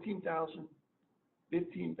 14,000,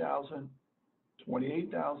 15,000,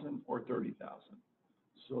 28,000, or 30,000.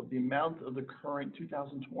 So the amount of the current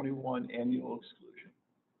 2021 annual exclusion.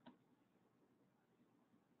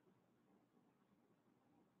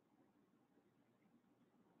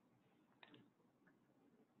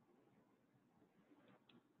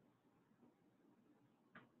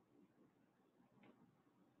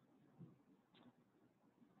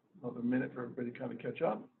 Another minute for everybody to kind of catch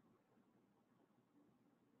up.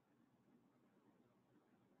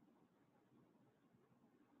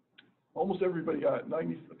 Almost everybody got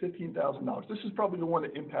 $15,000. This is probably the one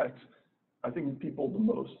that impacts, I think, people the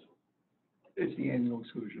most. It's the annual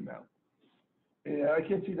exclusion amount. And I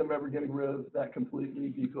can't see them ever getting rid of that completely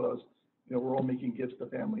because, you know, we're all making gifts to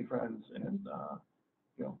family, friends, and,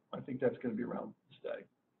 you know, I think that's going to be around to stay.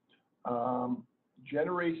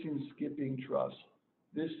 Generation skipping trust.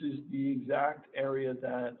 This is the exact area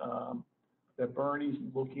that that Bernie's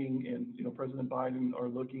looking and, you know, President Biden are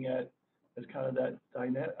looking at as kind of that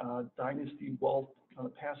dynasty wealth kind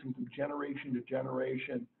of passing from generation to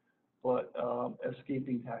generation, but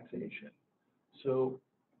escaping taxation. So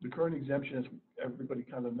the current exemption, as everybody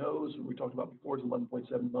kind of knows, we talked about before, is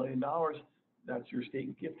 $11.7 million. That's your state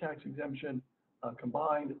and gift tax exemption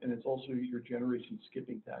combined, and it's also your generation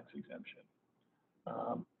skipping tax exemption.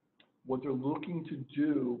 What they're looking to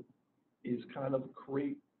do is kind of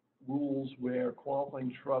create rules where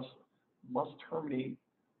qualifying trusts must terminate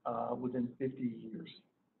within 50 years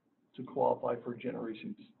to qualify for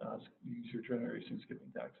generation, use your generation skipping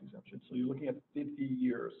tax exemption. So you're looking at 50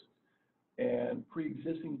 years, and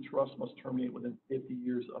pre-existing trusts must terminate within 50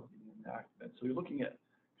 years of the enactment. So you're looking at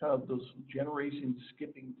kind of those generation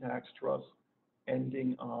skipping tax trusts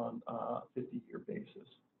ending on a 50-year basis,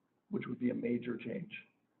 which would be a major change.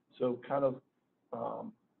 So kind of,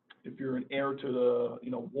 if you're an heir to the,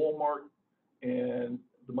 you know, Walmart, and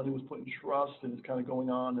the money was put in trust and it's kind of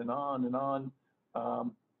going on and on and on,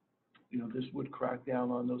 you know, this would crack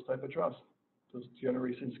down on those type of trusts, those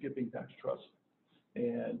generation skipping tax trusts.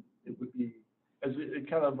 And it would be, as it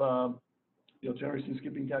kind of, you know, generation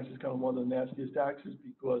skipping tax is kind of one of the nastiest taxes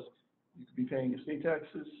because you could be paying estate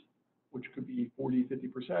taxes, which could be 40,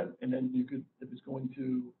 50%, and then you could, if it's going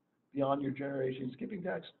to beyond your generation skipping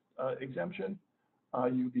tax exemption,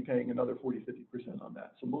 you'd be paying another 40, 50% on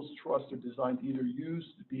that. So most trusts are designed to either use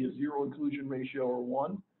to be a zero inclusion ratio or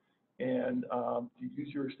one, and to use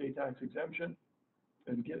your estate tax exemption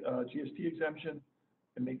and get GST exemption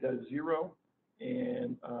and make that a zero,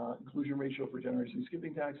 and inclusion ratio for generation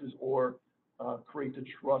skipping taxes, or create the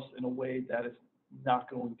trust in a way that it's not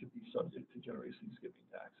going to be subject to generation skipping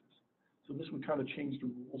taxes. So this would kind of change the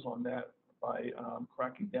rules on that by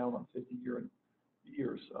cracking down on 50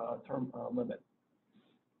 years term limit.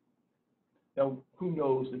 Now, who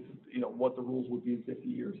knows if, you know, what the rules would be in 50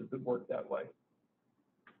 years if it worked that way.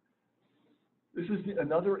 This is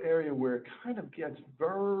another area where it kind of gets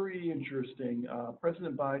very interesting.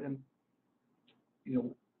 President Biden, you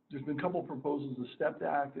know, there's been a couple of proposals, the STEP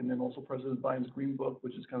Act, and then also President Biden's Green Book,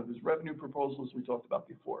 which is kind of his revenue proposals we talked about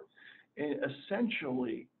before. And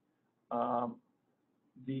essentially,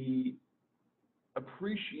 the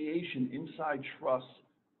appreciation inside trusts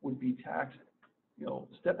would be taxed. You know,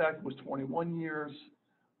 STEP Act was 21 years,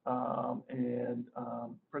 and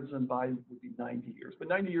President Biden would be 90 years. But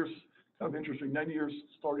 90 years, kind of interesting, 90 years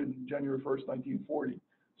started January 1st, 1940.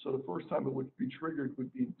 So the first time it would be triggered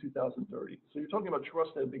would be in 2030. So you're talking about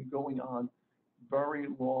trusts that have been going on very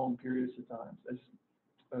long periods of time.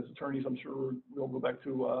 As attorneys, I'm sure we'll go back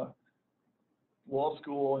to law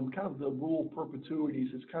school, and kind of the rule of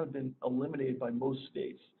perpetuities has kind of been eliminated by most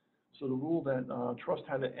states. So the rule that trust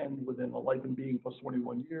had to end within a life and being plus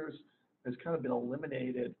 21 years has kind of been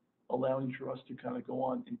eliminated, allowing trust to kind of go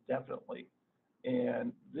on indefinitely.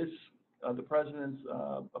 And this, the president's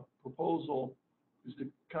proposal is to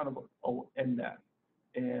kind of end that.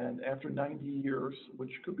 And after 90 years,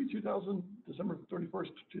 which could be December 31st,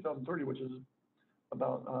 2030, which is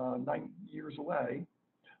about 9 years away,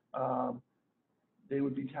 they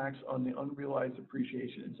would be taxed on the unrealized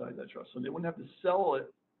appreciation inside that trust. So they wouldn't have to sell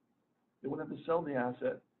it. They wouldn't have to sell the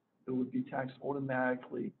asset. It would be taxed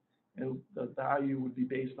automatically, and the value would be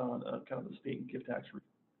based on kind of a state and gift tax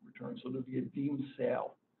return. So there'd be a deemed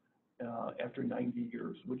sale after 90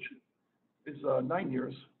 years, which is 9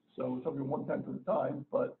 years. So it's something 1/10 of the time,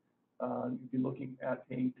 but you'd be looking at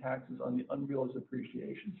paying taxes on the unrealized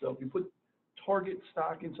appreciation. So if you put Target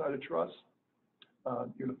stock inside a trust.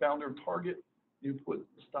 You're the founder of Target. You put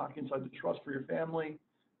stock inside the trust for your family,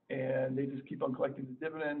 and they just keep on collecting the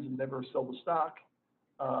dividends and never sell the stock.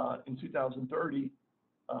 In 2030, you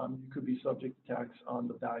could be subject to tax on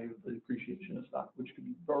the value of the appreciation of stock, which could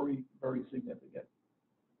be very, very significant.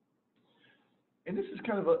 And this is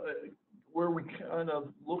kind of where we kind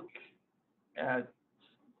of look at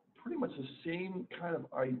pretty much the same kind of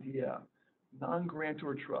idea,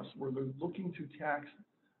 non-grantor trusts, where they're looking to tax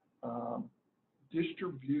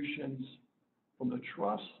distributions from the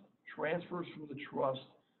trust, transfers from the trust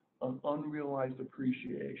on unrealized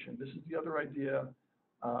appreciation. This is the other idea,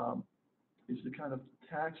 is the kind of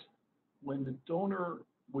tax when the donor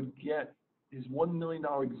would get his $1 million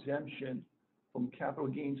exemption from capital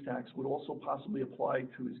gains tax would also possibly apply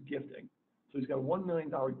to his gifting. So he's got a $1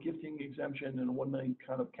 million gifting exemption and a $1 million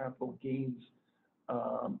kind of capital gains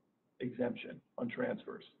exemption on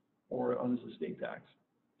transfers or on his estate tax.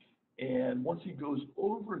 And once he goes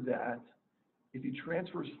over that, if he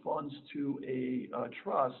transfers funds to a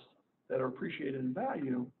trust that are appreciated in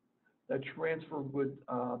value, that transfer would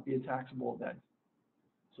be a taxable event.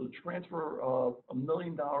 So the transfer of $1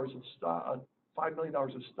 million of stock, $5 million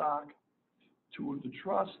of stock to the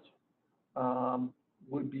trust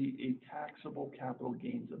would be a taxable capital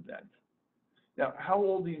gains event. Now, how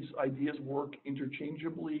all these ideas work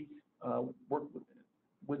interchangeably, work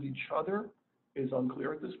with each other is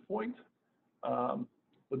unclear at this point.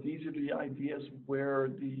 But these are the ideas where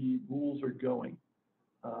the rules are going.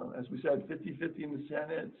 As we said, 50-50 in the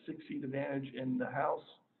Senate, 6-seat advantage in the House.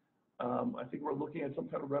 I think we're looking at some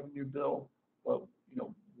kind of revenue bill, but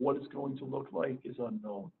what it's going to look like is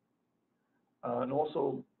unknown. And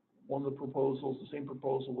also, one of the proposals, the same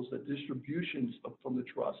proposal, was that distributions from the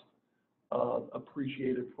trust of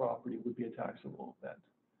appreciated property would be a taxable event.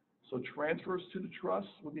 So transfers to the trust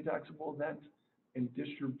would be a taxable event, and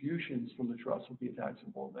distributions from the trust would be a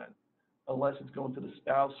taxable event, unless it's going to the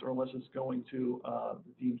spouse or unless it's going to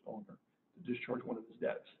the deemed owner to discharge one of his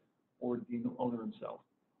debts, or the deemed owner himself.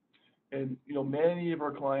 And many of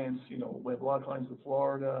our clients, we have a lot of clients in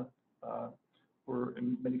Florida,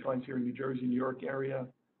 and many clients here in New Jersey, New York area,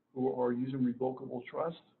 who are using revocable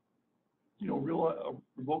trust.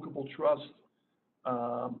 Revocable trust,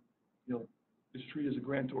 is treated as a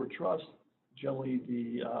grantor trust. Generally,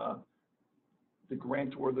 the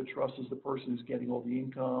grantor of the trust is the person who's getting all the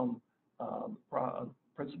income,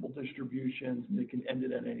 principal distributions, and they can end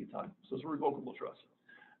it at any time. So it's a revocable trust.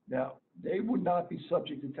 Now, they would not be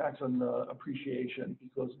subject to tax on the appreciation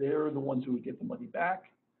because they're the ones who would get the money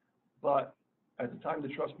back. But at the time the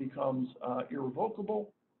trust becomes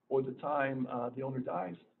irrevocable, or the time the owner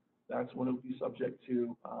dies, that's when it would be subject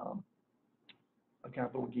to a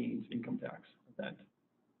capital gains income tax event.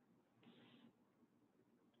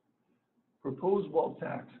 Proposed wealth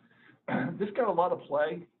tax. This got a lot of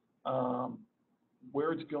play.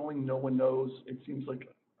 Where it's going, no one knows. It seems like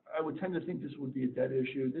I would tend to think this would be a dead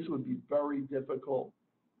issue. This would be very difficult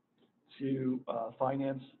to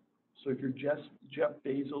finance. So if you're Jeff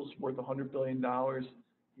Bezos, worth $100 billion,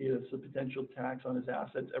 he has a potential tax on his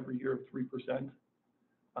assets every year of 3%.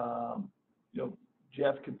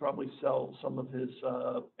 Jeff could probably sell some of his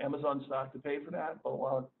Amazon stock to pay for that, but a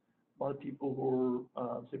lot of people who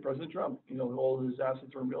are, say President Trump, all of his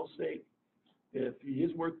assets are in real estate. If he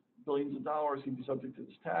is worth billions of dollars, he'd be subject to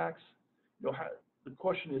this tax. The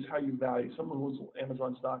question is how you value. Someone who owns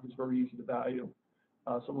Amazon stock is very easy to value.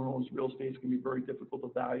 Someone who owns real estate is going to be very difficult to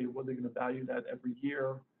value. Whether they're going to value that every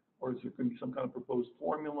year, or is there going to be some kind of proposed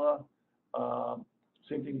formula?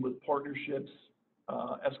 Same thing with partnerships,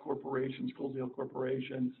 S corporations, closed-deal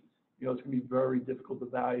corporations. It's going to be very difficult to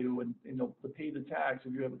value, and to pay the tax.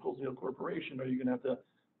 If you have a closed-deal corporation, are you going to have to,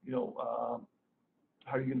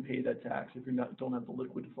 how are you going to pay that tax if you don't have the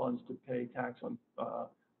liquid funds to pay tax on $1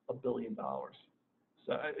 billion?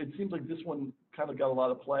 So it seems like this one kind of got a lot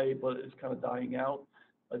of play, but it's kind of dying out.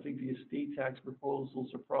 I think the estate tax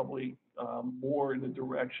proposals are probably more in the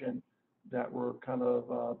direction that we're kind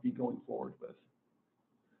of be going forward with.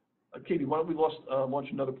 Katie, why don't we launch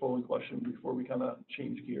another polling question before we kind of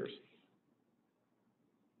change gears?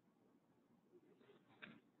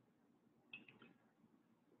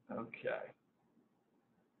 Okay.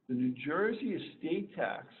 The New Jersey estate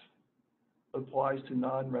tax applies to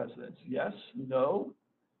non-residents. Yes, no,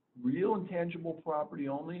 real and tangible property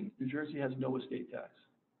only. New Jersey has no estate tax.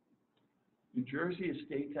 New Jersey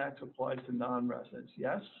estate tax applies to non-residents.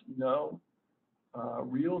 Yes, no,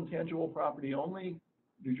 real and tangible property only.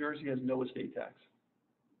 New Jersey has no estate tax.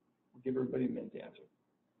 We'll give everybody a minute to answer.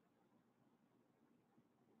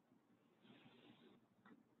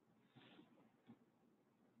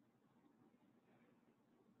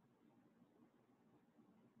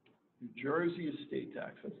 New Jersey estate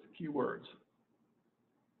tax, that's the key words.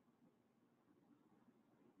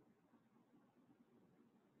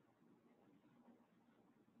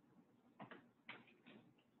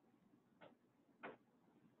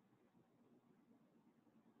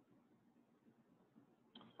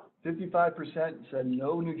 %55 said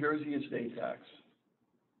no New Jersey estate tax,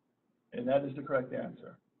 and that is the correct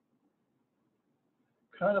answer.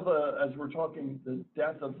 Kind of as we're talking, the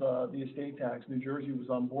death of the estate tax, New Jersey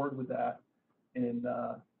was on board with that, and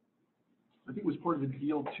I think it was part of the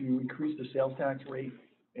deal to increase the sales tax rate,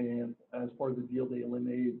 and as part of the deal, they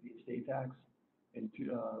eliminated the estate tax,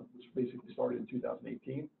 which basically started in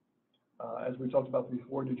 2018. As we talked about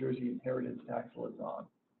before, New Jersey inheritance tax lives on.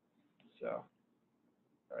 So.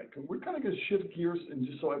 All right, we're kind of going to shift gears, and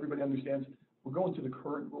just so everybody understands, we're going to the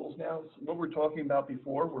current rules now. So what we're talking about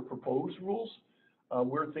before were proposed rules,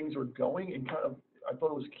 where things are going, and kind of, I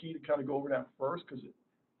thought it was key to kind of go over that first because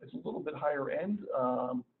it's a little bit higher end.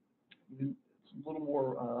 It's a little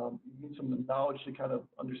more, you need some knowledge to kind of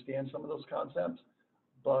understand some of those concepts,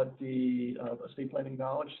 but the estate planning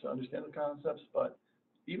knowledge to understand the concepts. But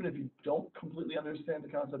even if you don't completely understand the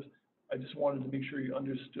concepts, I just wanted to make sure you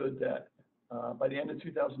understood that by the end of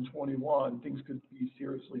 2021, things could be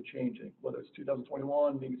seriously changing. Whether it's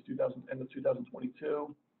 2021, maybe it's end of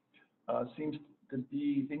 2022, seems to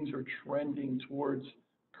be things are trending towards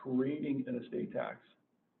creating an estate tax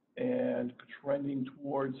and trending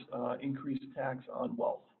towards increased tax on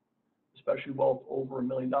wealth, especially wealth over $1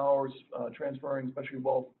 million, transferring, especially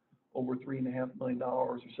wealth over $3.5 million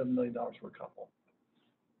or $7 million for a couple.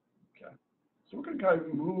 Okay. So we're going to kind of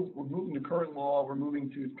we're moving to current law, we're moving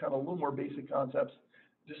to kind of a little more basic concepts,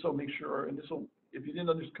 just so make sure, and this will, if you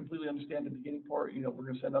didn't completely understand the beginning part, we're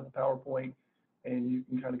going to send out the PowerPoint, and you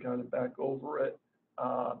can kind of back over it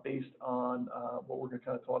based on what we're going to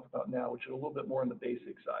kind of talk about now, which is a little bit more on the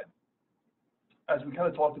basic side. As we kind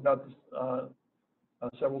of talked about this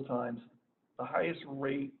several times, the highest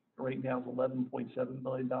rate right now is $11.7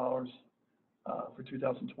 million. For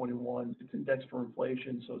 2021, it's indexed for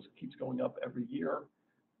inflation, so it keeps going up every year.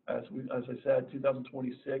 As I said,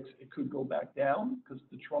 2026, it could go back down because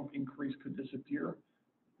the Trump increase could disappear,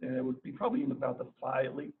 and it would be probably in about the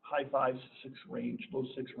high 5s, 6 range, low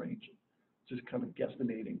 6 range, just kind of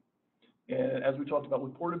guesstimating. And as we talked about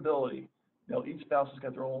with portability, each spouse has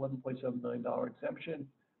got their own $11.7 million exemption,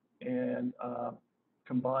 and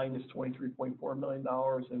combined is $23.4 million,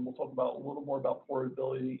 and we'll talk about a little more about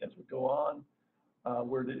portability as we go on,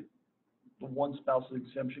 where the one spouse's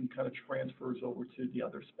exemption kind of transfers over to the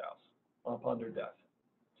other spouse upon their death.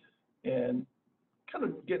 And kind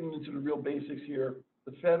of getting into the real basics here,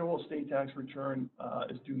 the federal estate tax return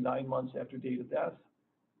is due 9 months after date of death,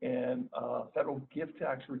 and federal gift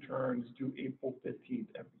tax return is due April 15th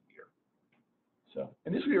every year. So,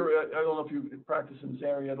 and this year, I don't know if you practice in this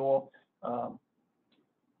area at all,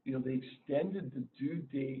 they extended the due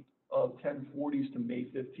date of 1040s to May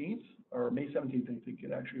 15th, or May 17th, I think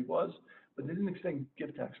it actually was, but they didn't extend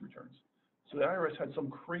gift tax returns. So the IRS had some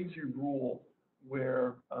crazy rule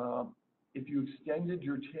where if you extended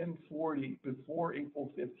your 1040 before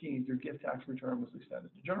April 15th, your gift tax return was extended.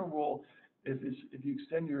 The general rule is if you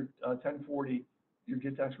extend your 1040, your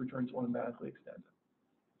gift tax return is automatically extended.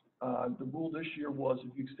 The rule this year was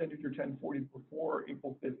if you extended your 1040 before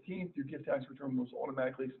April 15th, your gift tax return was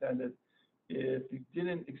automatically extended. If you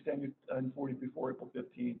didn't extend your 1040 before April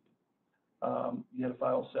 15th, you had to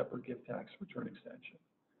file a separate gift tax return extension,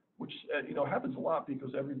 which happens a lot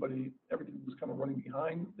because everything was kind of running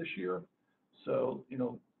behind this year. So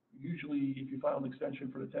usually if you file an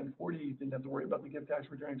extension for the 1040, you didn't have to worry about the gift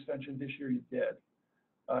tax return extension. This year you did.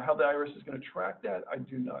 How the IRS is going to track that, I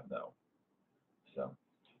do not know. So.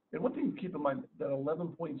 And one thing to keep in mind, that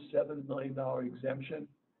 $11.7 million exemption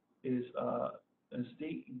is an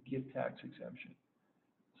estate and gift tax exemption.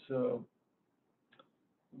 So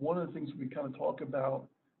one of the things we kind of talk about,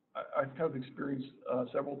 I've kind of experienced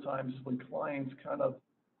several times when clients kind of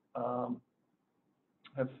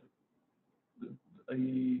have,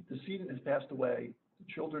 the decedent has passed away, the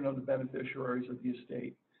children are the beneficiaries of the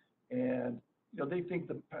estate, and they think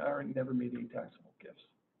the parent never made any taxable gifts.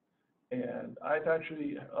 And I've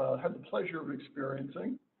actually had the pleasure of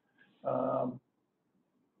experiencing kind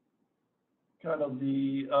of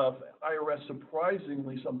the IRS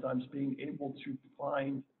surprisingly sometimes being able to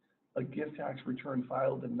find a gift tax return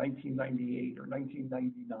filed in 1998 or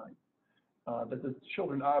 1999. That the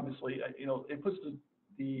children obviously, it puts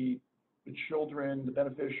the children, the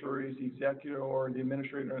beneficiaries, the executor, or the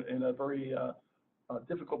administrator in a very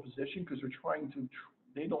difficult position because they're trying to,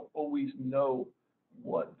 they don't always know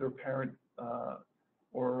what their parent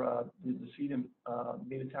or the decedent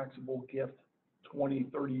made a taxable gift 20,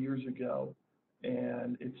 30 years ago,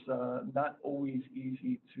 and it's not always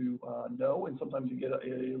easy to know, and sometimes you get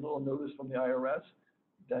a little notice from the IRS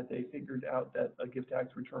that they figured out that a gift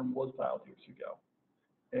tax return was filed years ago.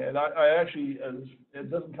 And I actually, it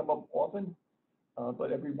doesn't come up often,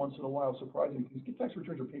 but every once in a while, surprising, because gift tax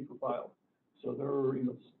returns are paper filed. So they're,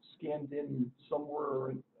 scanned in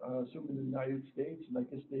somewhere, assumed in the United States, and I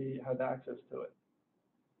guess they have access to it.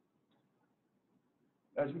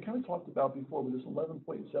 As we kind of talked about before, with this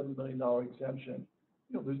 $11.7 million exemption,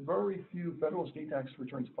 there's very few federal state tax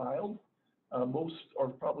returns filed. Most are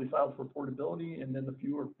probably filed for portability, and then the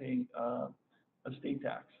few are paying a state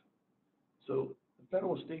tax. So the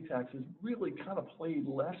federal state tax has really kind of played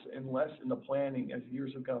less and less in the planning as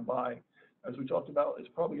years have gone by. As we talked about, it's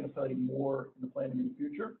probably going to play more in the planning in the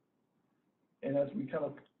future. And as we kind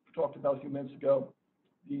of talked about a few minutes ago,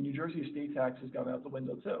 the New Jersey estate tax has gone out the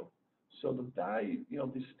window too. So the value,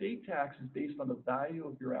 the state tax is based on the value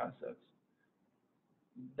of your assets.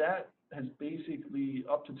 That has basically,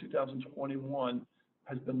 up to 2021,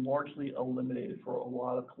 has been largely eliminated for a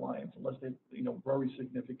lot of clients, unless they have, very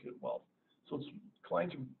significant wealth. So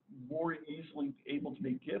clients are more easily able to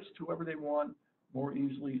make gifts to whoever they want, more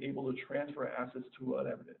easily able to transfer assets to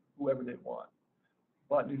whoever they want.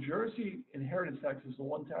 But New Jersey inheritance tax is the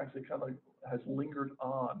one tax that kind of has lingered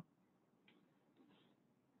on.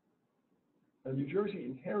 The New Jersey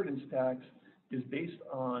inheritance tax is based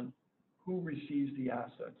on who receives the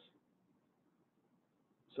assets.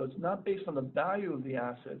 So it's not based on the value of the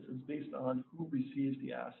assets, it's based on who receives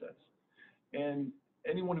the assets. And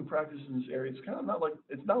anyone who practices in this area, it's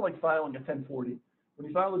not like filing a 1040. When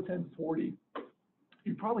you file a 1040,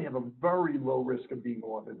 you probably have a very low risk of being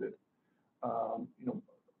audited.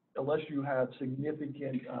 Unless you have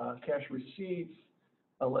significant cash receipts,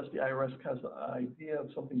 unless the IRS has an idea of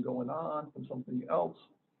something going on from something else,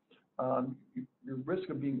 your risk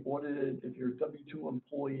of being audited if you're a W-2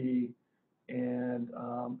 employee and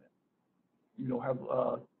have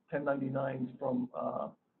 1099s from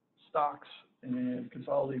stocks and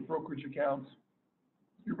consolidated brokerage accounts,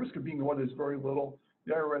 your risk of being audited is very little.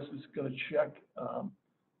 The IRS is going to check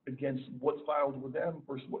against what's filed with them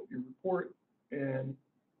versus what you report, and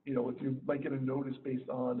if you might get a notice based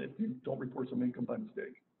on if you don't report some income by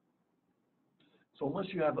mistake. So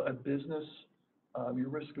unless you have a business, your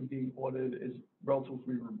risk of being audited is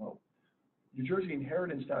relatively remote. New Jersey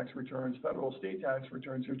inheritance tax returns, federal state tax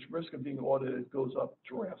returns, your risk of being audited goes up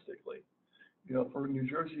drastically. For a New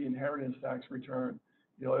Jersey inheritance tax return,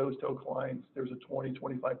 I always tell clients there's a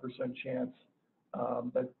 20-25% chance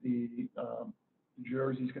that the New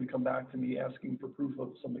Jersey is going to come back to me asking for proof of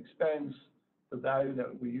some expense, the value that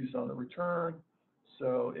we used on the return.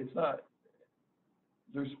 So it's not,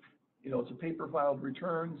 it's a paper filed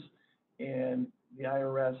returns, and the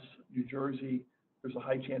IRS, New Jersey, there's a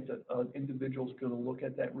high chance that an individual is going to look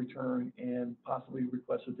at that return and possibly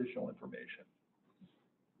request additional information.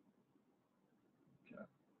 Okay.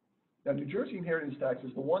 Now, New Jersey inheritance tax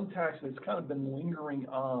is the one tax that's kind of been lingering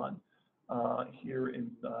on here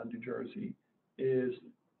in New Jersey, is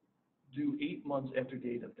due 8 months after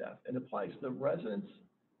date of death, and applies to residents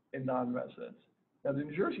and non-residents. Now, the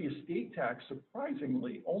New Jersey estate tax,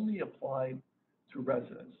 surprisingly, only applied to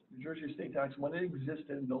residents. New Jersey estate tax, when it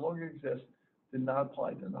existed, no longer exists, did not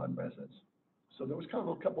apply to non-residents. So there was kind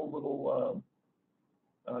of a couple of little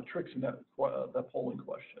tricks in that polling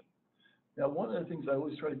question. Now, one of the things I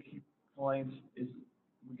always try to keep clients is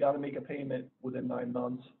we got to make a payment within 9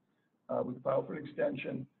 months. We can file for an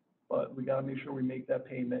extension, but we got to make sure we make that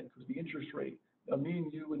payment, because the interest rate, me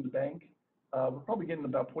and you in the bank, we're probably getting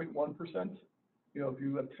about 0.1%. If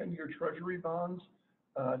you have 10-year treasury bonds,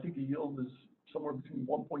 I think the yield is somewhere between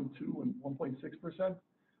 1.2 and 1.6%.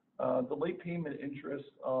 The late payment interest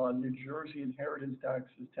on New Jersey inheritance tax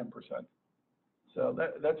is 10%. So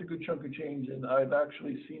that's a good chunk of change, and I've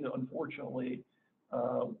actually seen it, unfortunately,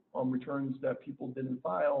 on returns that people didn't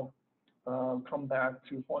file, come back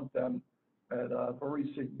to haunt them at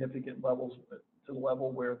very significant levels, to the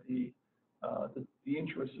level where the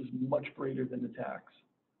interest is much greater than the tax.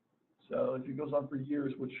 So if it goes on for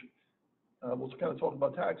years, which we'll kind of talk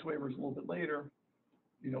about tax waivers a little bit later,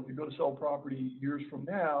 if you go to sell property years from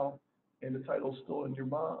now and the title's still in your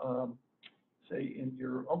say in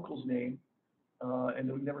your uncle's name, and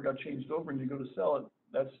it never got changed over, and you go to sell it,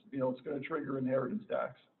 that's it's going to trigger inheritance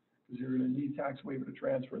tax, because you're going to need tax waiver to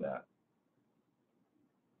transfer that.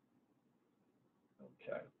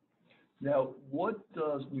 Okay. Now, what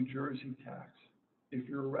does New Jersey tax? If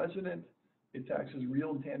you're a resident, it taxes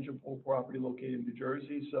real and tangible property located in New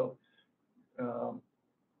Jersey. So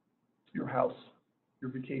your house,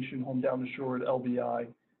 your vacation home down the shore at LBI,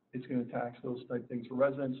 it's going to tax those type things for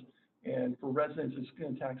residents. And for residents, it's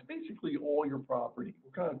going to tax basically all your property.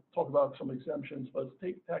 We'll kind of talk about some exemptions, but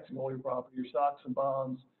it's taxing all your property, your stocks and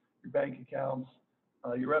bonds, your bank accounts,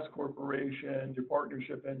 your S corporation, your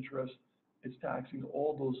partnership interest. It's taxing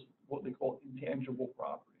all those, what they call intangible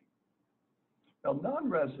property. Now,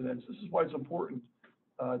 non-residents, this is why it's important,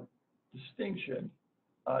 distinction.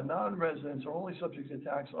 Non-residents are only subject to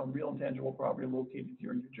tax on real intangible property located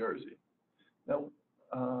here in New Jersey. Now,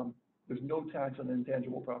 there's no tax on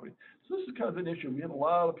intangible property. So this is kind of an issue. We have a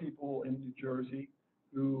lot of people in New Jersey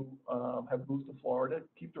who have moved to Florida,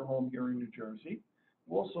 keep their home here in New Jersey.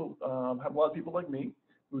 We also have a lot of people like me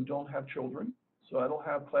who don't have children, so I don't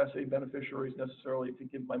have Class A beneficiaries necessarily to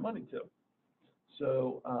give my money to.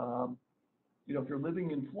 So, you know, if you're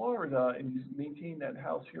living in Florida and you maintain that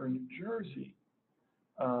house here in New Jersey,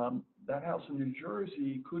 that house in New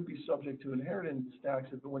Jersey could be subject to inheritance tax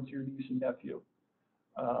if it went to your niece and nephew.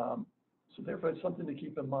 So therefore, it's something to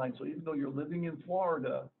keep in mind. So even though you're living in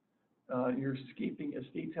Florida, you're escaping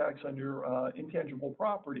estate tax on your intangible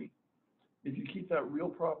property. If you keep that real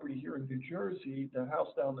property here in New Jersey, the house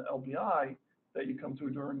down the LBI that you come to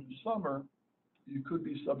during the summer, you could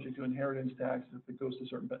be subject to inheritance tax if it goes to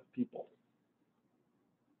certain people.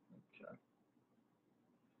 Okay.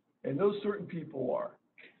 And those certain people are.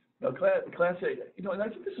 Now, Class A, you know, and I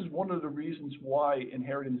think this is one of the reasons why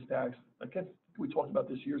inheritance tax, we talked about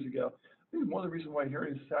this years ago, I think one of the reasons why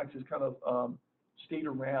inheritance tax has kind of stayed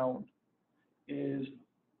around is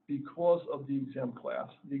because of the exempt class.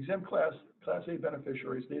 The exempt class, Class A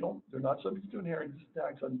beneficiaries, they're not subject to inheritance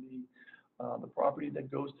tax on the property that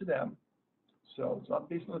goes to them. So it's not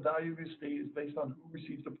based on the value of your estate, it's based on who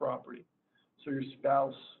receives the property. So your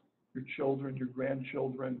spouse, your children, your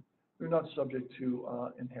grandchildren, they're not subject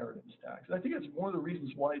to inheritance tax. And I think it's one of the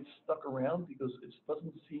reasons why it's stuck around, because it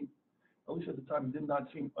doesn't seem, at least at the time, it did not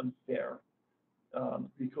seem unfair,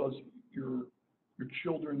 because your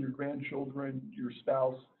children, your grandchildren, your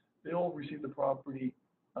spouse, they all receive the property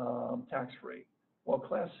tax-free. While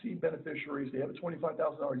Class C beneficiaries, they have a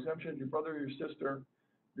 $25,000 exemption. Your brother, your sister,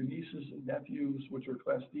 your nieces and nephews, which are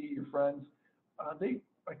Class D, your friends, I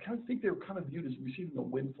kind of think they were kind of viewed as receiving a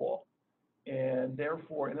windfall, and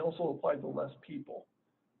therefore, and it also applied to less people.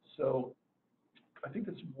 So I think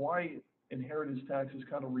that's why inheritance taxes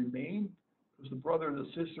kind of remain, because the brother, the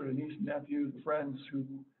sister, the niece, nephew, the friends who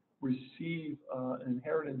receive an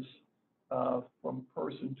inheritance from a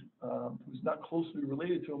person who's not closely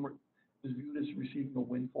related to them is viewed as receiving a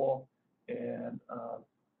windfall, and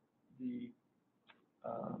the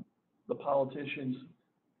politicians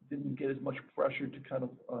didn't get as much pressure to kind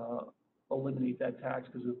of eliminate that tax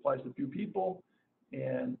because it applies to few people,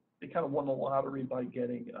 and they kind of won the lottery by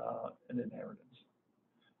getting an inheritance.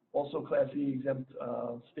 Also, Class E exempt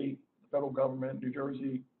state, federal government, New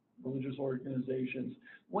Jersey, religious organizations.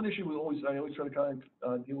 One issue I always try to kind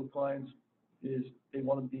of deal with clients is they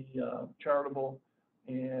want to be charitable,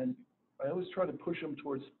 and I always try to push them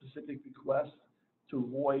towards specific bequests to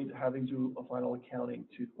avoid having to do a final accounting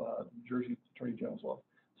to New Jersey Attorney General's office.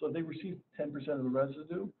 So if they receive 10% of the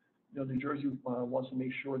residue, you know, New Jersey wants to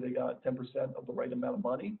make sure they got 10% of the right amount of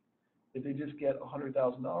money. If they just get $100,000,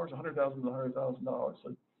 $100,000 is $100,000.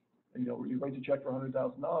 So, you know, you write a check for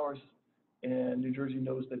 $100,000, and New Jersey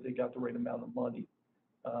knows that they got the right amount of money.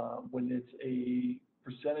 When it's a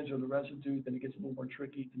percentage of the residue, then it gets a little more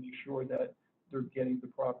tricky to make sure that they're getting the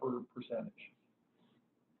proper percentage.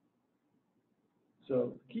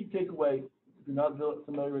 So the key takeaway, if you're not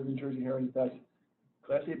familiar with New Jersey inheritance tax,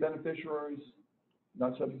 Class A beneficiaries,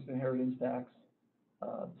 not subject to inheritance tax,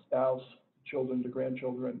 spouse, children, the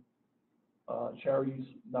grandchildren, charities,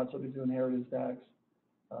 not subject to inheritance tax,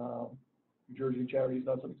 New Jersey charities,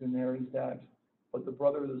 not subject to inheritance tax, but the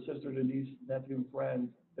brother, the sister, the niece, nephew, and friend,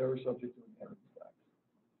 they're subject to inheritance tax.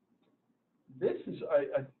 This is,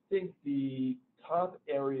 I think, the top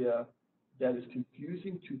area that is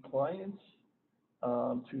confusing to clients,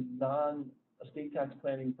 to non-estate tax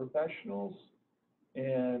planning professionals,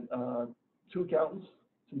 and to accountants,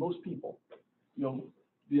 to most people. You know,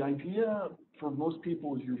 the idea for most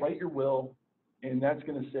people is you write your will, and that's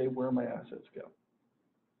going to say where my assets go.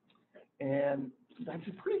 And that's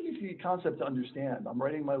a pretty easy concept to understand. I'm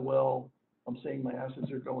writing my will, I'm saying my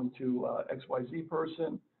assets are going to XYZ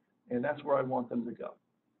person, and that's where I want them to go.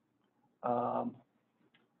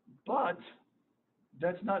 But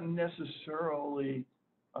that's not necessarily,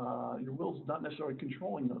 your will's not necessarily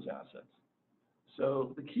controlling those assets.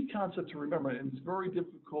 So the key concept to remember, and it's very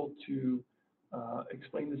difficult to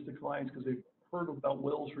explain this to clients because they've heard about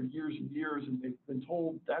wills for years and years, and they've been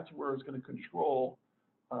told that's where it's going to control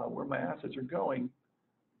where my assets are going.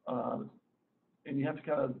 And you have to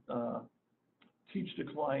kind of teach the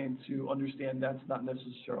client to understand that's not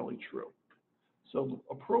necessarily true. So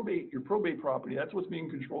your probate property, that's what's being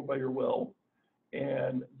controlled by your will,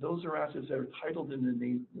 and those are assets that are titled in the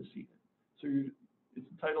name of the decedent. So it's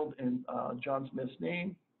titled in John Smith's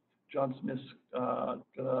name. John Smith's,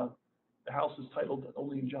 the house is titled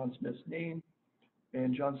only in John Smith's name,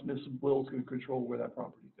 and John Smith's will is going to control where that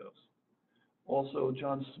property goes. Also,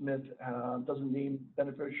 John Smith doesn't name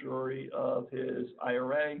beneficiary of his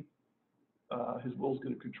IRA. His will is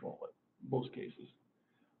going to control it in most cases.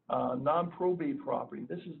 Non-probate property,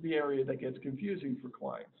 this is the area that gets confusing for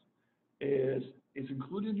clients, is it's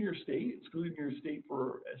included in your estate, it's included in your estate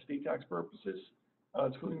for estate tax purposes,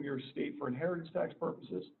 it's included in your estate for inheritance tax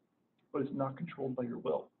purposes, but it's not controlled by your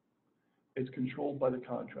will. It's controlled by the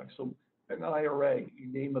contract. So an IRA,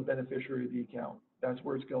 you name a beneficiary of the account. That's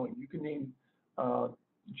where it's going. You can name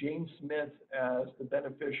Jane Smith as the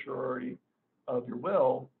beneficiary of your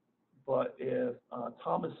will, but if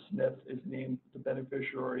Thomas Smith is named the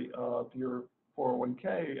beneficiary of your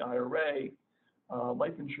 401k, IRA,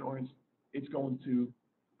 life insurance, it's going to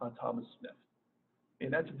Thomas Smith.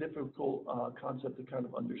 And that's a difficult concept to kind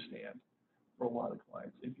of understand for a lot of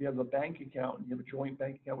clients. If you have a bank account and you have a joint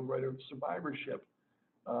bank account with right of survivorship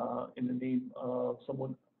in the name of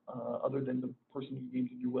someone other than the person you named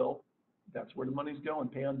in your will, that's where the money's going.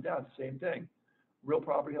 Pay on death, same thing. Real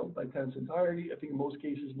property held by tenants entirety. I think in most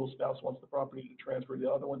cases, most spouse wants the property to transfer to the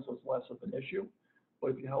other one, so it's less of an issue.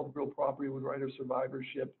 But if you held real property with right of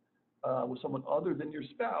survivorship with someone other than your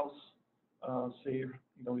spouse, say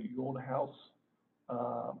you own a house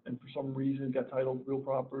and for some reason got titled real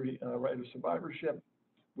property right of survivorship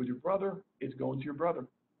with your brother, it's going to your brother.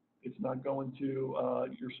 It's not going to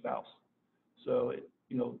your spouse. So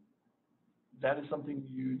that is something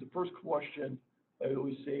the first question I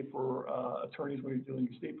always say for attorneys when you're doing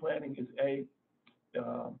estate planning is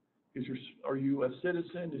are you a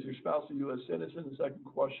citizen? Is your spouse a U.S. citizen? The second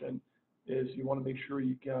question is you want to make sure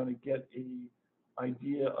you kind of get an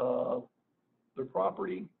idea of their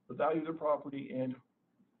property, the value of their property, and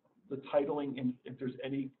the titling, and if there's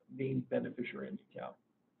any named beneficiary in the account.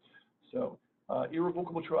 So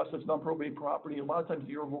irrevocable trust, that's non-probate property. A lot of times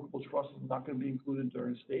the irrevocable trust is not going to be included in their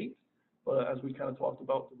estate, but as we kind of talked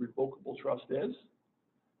about, the revocable trust is.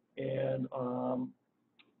 And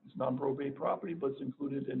it's non-probate property, but it's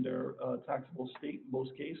included in their taxable estate in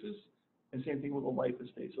most cases. And same thing with a life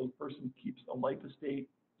estate. So the person keeps a life estate.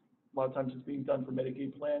 A lot of times it's being done for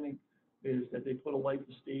Medicaid planning, is that they put a life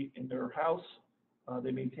estate in their house,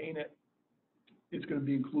 they maintain it. It's going to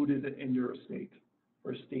be included in your estate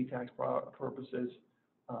for estate tax purposes,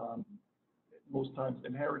 most times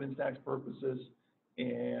inheritance tax purposes,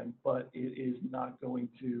 but it is not going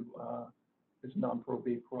to, it's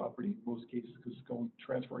non-probate property in most cases because it's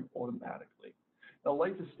transferring automatically. Now,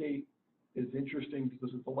 life estate is interesting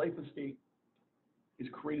because if the life estate is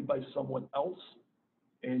created by someone else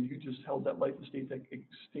and you just held that life estate that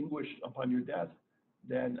extinguished upon your death,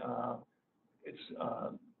 then it's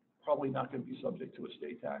probably not going to be subject to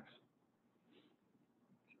estate tax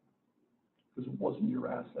because it wasn't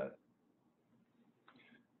your asset.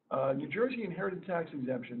 New Jersey inheritance tax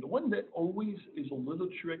exemption. The one that always is a little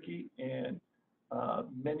tricky and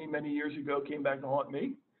many, many years ago came back to haunt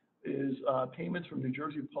me is payments from New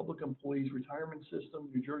Jersey Public Employees Retirement System,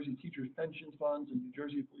 New Jersey Teachers Pension Funds, and New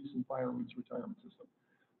Jersey Police and Firemen's Retirement System.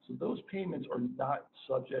 So those payments are not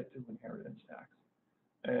subject to inheritance tax.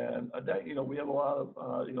 And that, we have a lot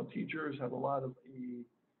of, teachers have a lot of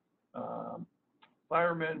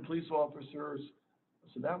firemen, police officers.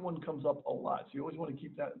 So that one comes up a lot. So you always want to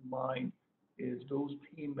keep that in mind, is those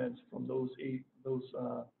payments from those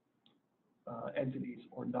entities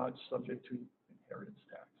are not subject to inheritance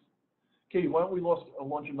tax. Katie, why don't we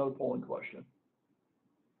launch another polling question?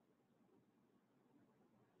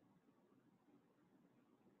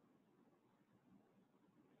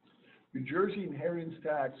 New Jersey inheritance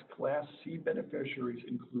tax Class C beneficiaries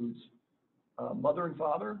includes mother and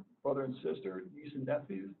father, brother and sister, niece and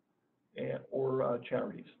nephew, or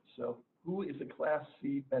charities. So who is the Class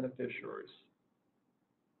C beneficiaries?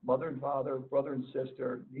 Mother and father, brother and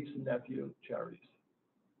sister, niece and nephew, charities.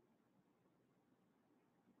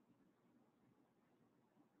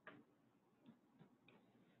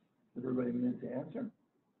 Give everybody a minute to answer.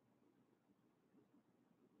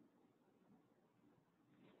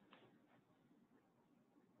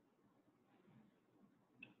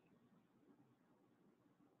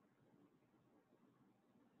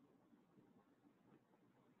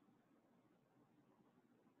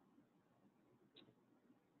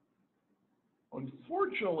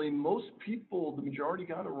 Unfortunately, most people, the majority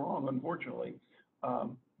got it wrong, unfortunately.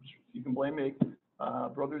 You can blame me.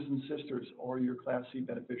 Brothers and sisters are your Class C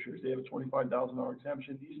beneficiaries. They have a $25,000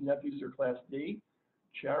 exemption. These nephews are Class D.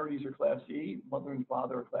 Charities are Class E. Mother and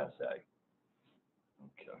father are Class A.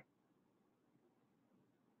 Okay.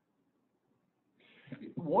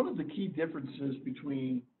 One of the key differences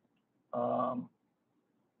between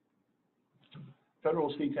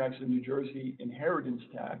federal estate tax in New Jersey inheritance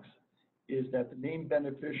tax is that the named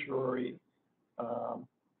beneficiary and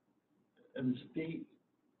the state,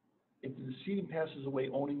 if the decedent passes away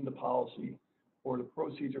owning the policy or the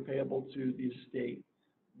proceeds are payable to the estate,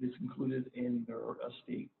 it's included in their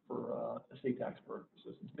estate for estate tax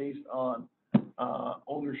purposes. It's based on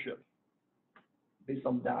ownership, based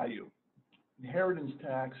on value. Inheritance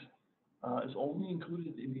tax is only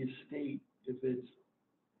included in the estate if it's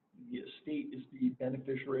the estate is the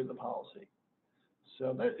beneficiary of the policy.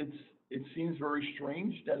 So that it seems very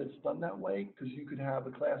strange that it's done that way, because you could have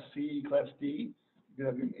a Class C, Class D, you could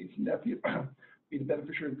have your niece and nephew be the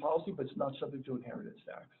beneficiary of the policy, but it's not subject to inheritance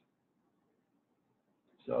tax.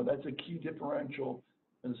 So that's a key differential.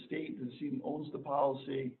 In the state, the decedent owns the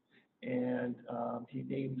policy, and he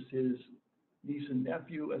names his niece and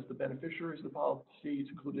nephew as the beneficiaries of the policy.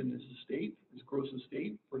 It's included in his estate, his gross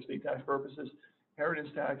estate, for estate tax purposes. Inheritance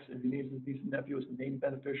tax, if he names his niece and nephew as the named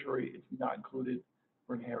beneficiary, it's not included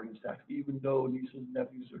for inheritance tax, even though nieces and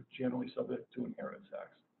nephews are generally subject to inheritance tax.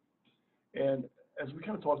 And as we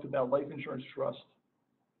kind of talked about, life insurance trust,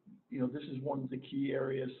 this is one of the key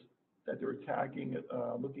areas that they're attacking,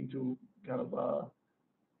 looking to kind of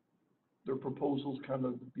their proposals kind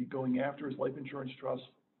of be going after is life insurance trust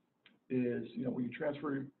is, when you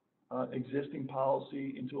transfer existing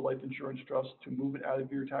policy into a life insurance trust to move it out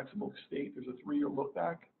of your taxable estate, there's a 3-year look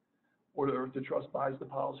back, or if the trust buys the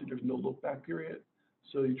policy, there's no look back period.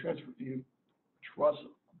 So you trust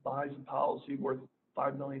buys a policy worth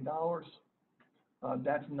 $5 million,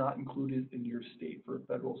 that's not included in your state for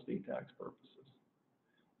federal estate tax purposes.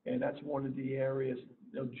 And that's one of the areas,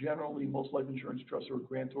 generally most life insurance trusts are a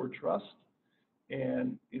grantor trust.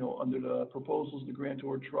 And, under the proposals, the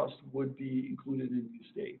grantor trust would be included in the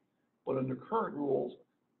estate. But under current rules,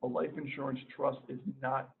 a life insurance trust is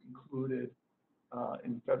not included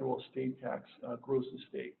in federal estate tax, gross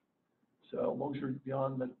estate. So as long as you're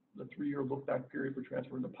beyond the 3-year look back period for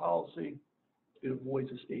transferring the policy, it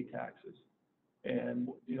avoids estate taxes. And,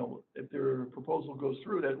 if their proposal goes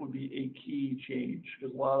through, that would be a key change,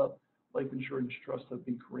 because a lot of life insurance trusts have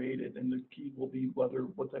been created, and the key will be what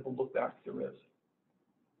type of look back there is.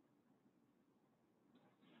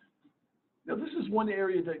 Now, this is one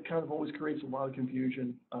area that kind of always creates a lot of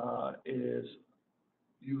confusion, is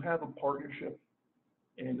you have a partnership,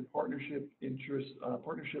 and the partnership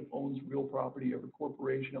partnership owns real property, you have a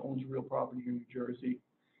corporation that owns real property in New Jersey,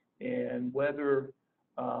 and whether,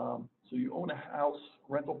 so you own a house,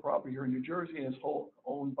 rental property here in New Jersey, and it's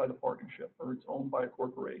owned by the partnership, or it's owned by a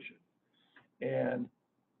corporation. And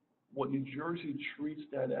what New Jersey treats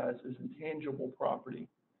that as is intangible property,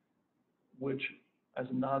 which as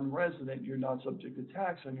a non-resident, you're not subject to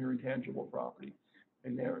tax on your intangible property.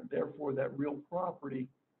 And therefore, that real property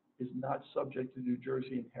is not subject to New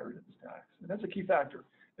Jersey inheritance tax. And that's a key factor.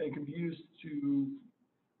 And it can be used to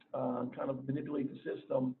kind of manipulate the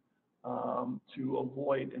system to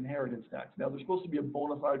avoid inheritance tax. Now, there's supposed to be a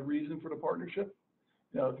bona fide reason for the partnership.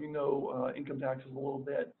 Now, if you know income taxes a little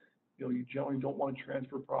bit, you generally don't want to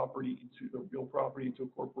transfer property into the real property into a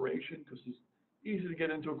corporation, because it's easy to get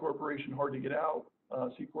into a corporation, hard to get out.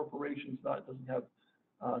 C corporations doesn't have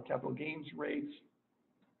capital gains rates.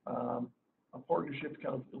 A partnership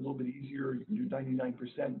kind of a little bit easier. You can do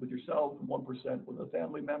 99% with yourself and 1% with a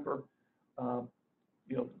family member.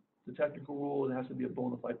 The technical rule, it has to be a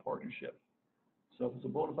bona fide partnership. So if it's a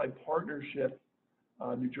bona fide partnership,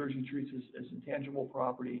 New Jersey treats it as intangible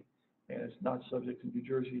property, and it's not subject to New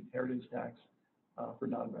Jersey inheritance tax for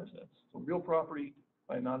non-residents. So real property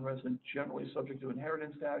by a non-resident generally subject to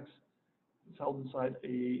inheritance tax. It's held inside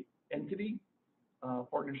a entity,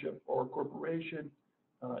 partnership, or corporation.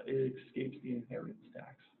 It escapes the inheritance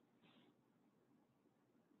tax.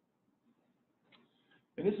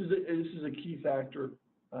 And this is a key factor.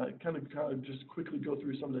 Kind of just quickly go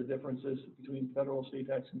through some of the differences between federal estate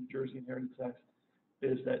tax and New Jersey inheritance tax.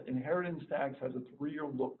 Is that inheritance tax has a 3-year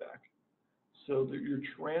look back. So that your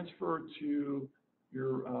transfer to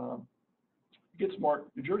your, get smart,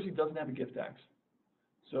 New Jersey doesn't have a gift tax.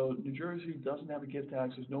 So New Jersey doesn't have a gift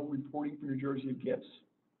tax. There's no reporting for New Jersey of gifts.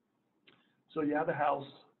 So you have a house,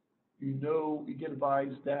 you get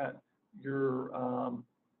advised that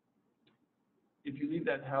if you leave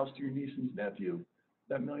that house to your niece and nephew,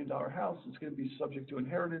 that $1 million house is going to be subject to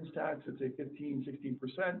inheritance tax. It's a 15,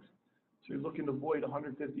 16%. So you're looking to avoid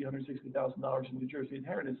 $150,000, $160,000 in New Jersey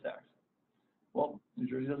inheritance tax. Well, New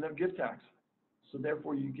Jersey doesn't have gift tax, so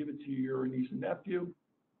therefore you give it to your niece and nephew,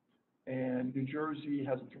 and New Jersey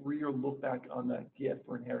has a 3-year look back on that gift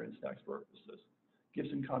for inheritance tax purposes, gifts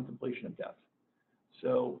in contemplation of death.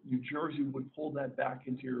 So New Jersey would pull that back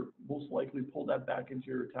into your, most likely pull that back into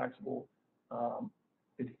your taxable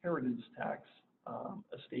inheritance tax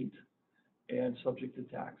estate and subject to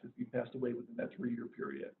tax if you passed away within that 3-year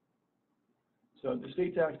period. So the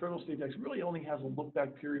state tax, federal estate tax, really only has a look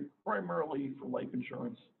back period primarily for life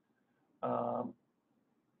insurance.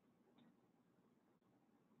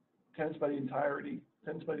 Tenants by the entirety,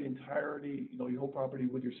 you know, you hold property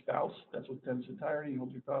with your spouse. That's what tenants entirety. You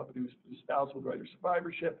hold your property with your spouse with right of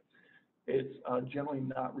survivorship. It's generally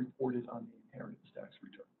not reported on the inheritance tax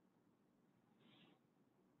return.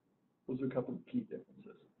 Those are a couple of key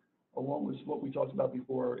differences. Along with what we talked about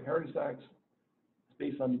before, inheritance tax is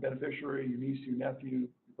based on your beneficiary, your niece, your nephew,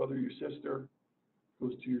 your brother, your sister.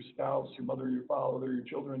 Goes to your spouse, your mother, your father, your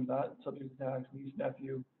children, not subject to tax, niece,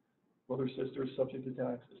 nephew, brother, sister, subject to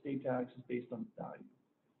tax. Estate tax is based on value.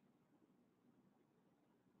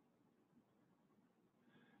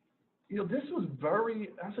 You know, this was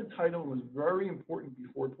asset title was very important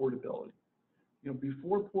before portability. You know,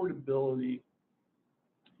 before portability,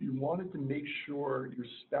 you wanted to make sure your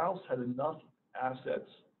spouse had enough assets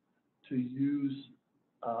to use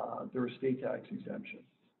their estate tax exemption.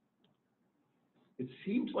 It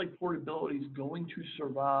seems like portability is going to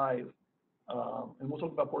survive, and we'll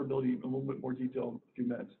talk about portability in a little bit more detail in a few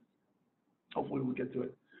minutes. Hopefully we'll get to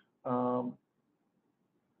it.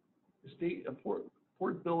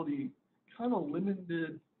 Portability kind of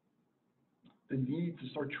limited the need to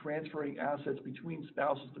start transferring assets between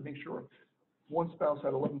spouses to make sure one spouse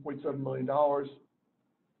had $11.7 million,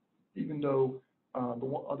 even though the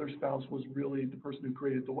other spouse was really the person who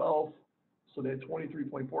created the wealth. So they had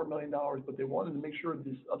 $23.4 million, but they wanted to make sure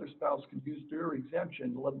this other spouse could use their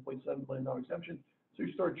exemption, $11.7 million exemption. So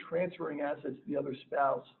you start transferring assets to the other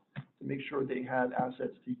spouse to make sure they had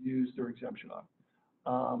assets to use their exemption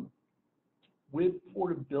on. With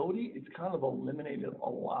portability, it's kind of eliminated a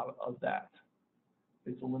lot of that.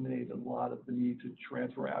 It's eliminated a lot of the need to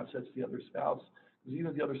transfer assets to the other spouse. Because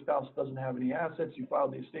even if the other spouse doesn't have any assets, you file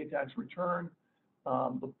the estate tax return,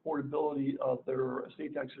 the portability of their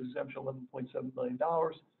estate tax exemption, $11.7 million,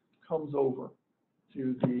 comes over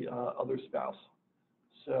to the other spouse.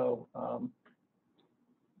 So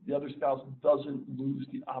the other spouse doesn't lose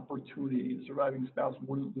the opportunity, the surviving spouse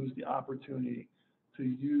wouldn't lose the opportunity to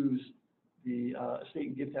use the estate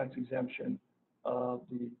and gift tax exemption of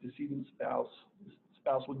the decedent spouse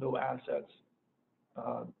with no assets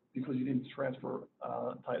because you didn't transfer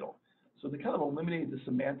title. So they kind of eliminated the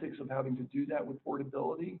semantics of having to do that with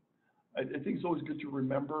portability. I think it's always good to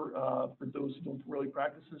remember for those who don't really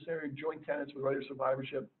practice this area, joint tenants with right of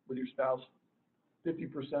survivorship with your spouse,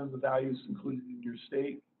 50% of the value is included in your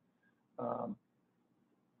estate.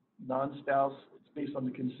 Non-spouse, it's based on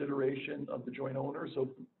the consideration of the joint owner. So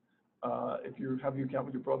if you have your account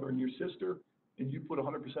with your brother and your sister, and you put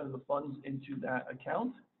 100% of the funds into that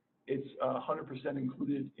account, it's 100%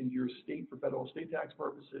 included in your estate for federal estate tax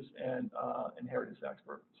purposes and inheritance tax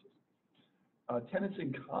purposes. Tenants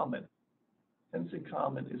in common. Tenants in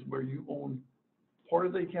common is where you own part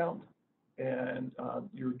of the account and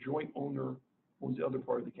your joint owner owns the other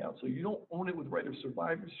part of the account. So you don't own it with right of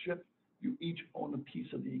survivorship, you each own a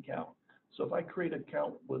piece of the account. So if I create an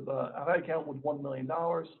account with, I have an account with $1 million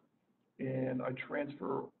and I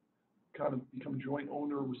transfer, kind of become joint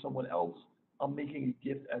owner with someone else, I'm making a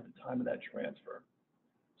gift at the time of that transfer.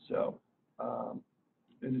 So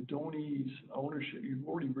in the donee's ownership, you've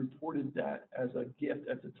already reported that as a gift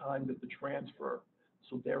at the time of the transfer.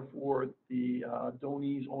 So therefore, the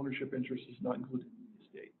donee's ownership interest is not included in the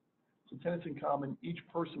estate. So tenants in common, each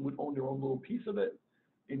person would own their own little piece of it.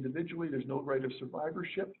 Individually, there's no right of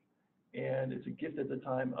survivorship, and it's a gift at the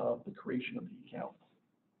time of the creation of the account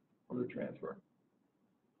or the transfer.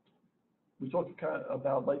 We talked kind of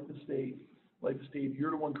about life estate. Life estate,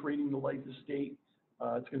 you're the one creating the life estate.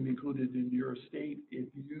 It's going to be included in your estate. If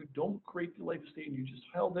you don't create the life estate and you just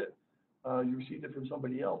held it, you received it from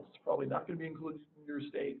somebody else, it's probably not going to be included in your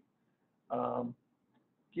estate.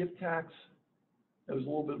 Gift tax, there's a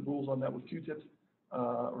little bit of rules on that with Q-tips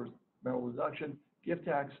or marital reduction. Gift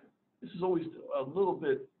tax, this is always a little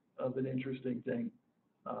bit of an interesting thing.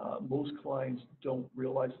 Most clients don't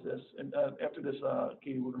realize this. And after this,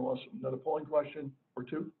 Katie, we're going to ask another polling question or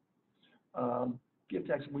two. Gift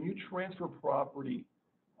tax, when you transfer property,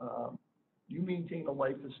 you maintain a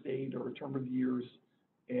life estate or a term of years,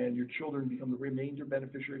 and your children become the remainder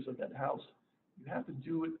beneficiaries of that house. You have to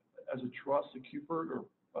do it as a trust, a Cupid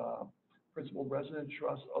or principal residence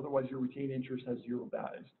trust. Otherwise, your retained interest has zero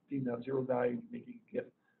value. It's deemed to have zero value, making a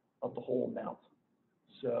gift of the whole amount.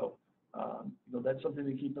 So, that's something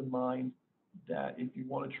to keep in mind, that if you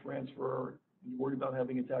want to transfer and you're worried about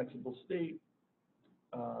having a taxable estate,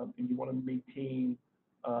 and you want to maintain,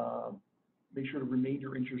 make sure the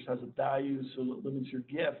remainder interest has a value so it limits your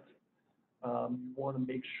gift, you want to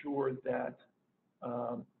make sure that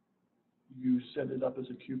you set it up as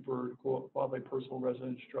a Cupid, qualified personal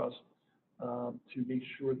residence trust, to make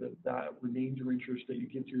sure that that remainder interest that you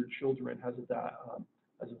give to your children has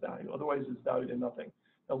a value. Otherwise, it's valued at nothing.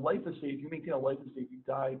 A life estate, if you maintain a life estate, if you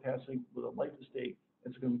die passing with a life estate,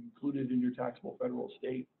 it's going to be included in your taxable federal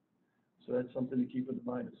estate. So that's something to keep in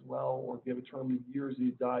mind as well. Or if you have a term of years and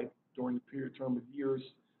you die during the period term of years,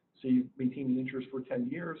 so you maintain an interest for 10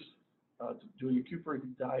 years, doing a Cupid, if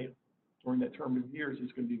you die during that term of years,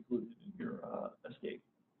 it's going to be included in your estate,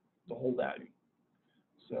 the whole value.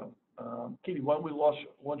 So, Katie, why don't we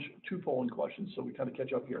launch 2 polling questions so we kind of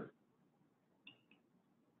catch up here.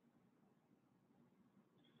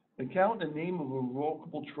 An account in the name of a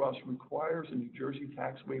revocable trust requires a New Jersey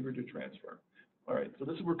tax waiver to transfer. All right, so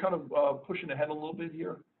we're kind of pushing ahead a little bit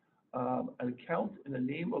here. An account in the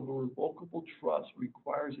name of a revocable trust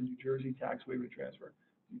requires a New Jersey tax waiver to transfer.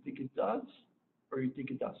 Do you think it does, or you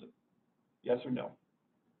think it doesn't? Yes or no?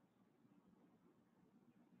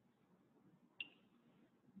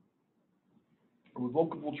 A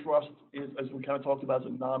revocable trust is, as we kind of talked about, is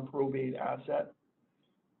a non-probate asset,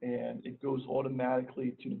 and it goes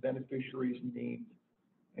automatically to the beneficiaries named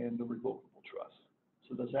in the revocable trust.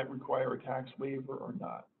 So does that require a tax waiver or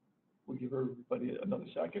not? We'll give everybody another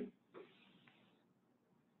second.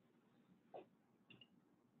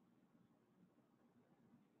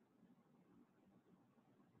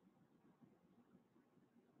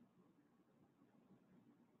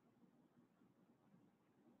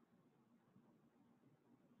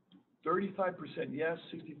 %35 yes,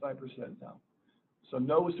 65% no. So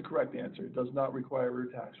no is the correct answer. It does not require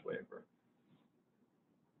a tax waiver.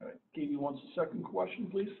 All right, Katie wants the second question,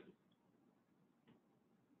 please.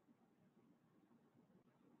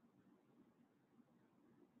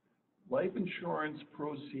 Life insurance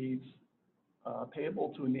proceeds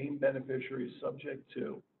payable to a named beneficiary is subject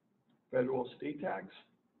to federal estate tax,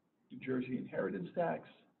 New Jersey inheritance tax,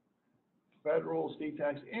 federal estate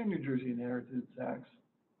tax and New Jersey inheritance tax,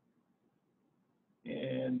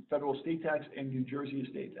 and federal estate tax and New Jersey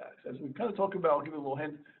estate tax. As we kind of talk about, I'll give you a little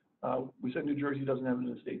hint. We said New Jersey doesn't have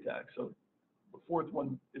an estate tax, so the fourth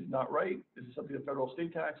one is not right. This is subject to federal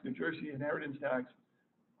estate tax, New Jersey inheritance tax,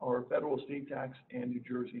 or federal estate tax and New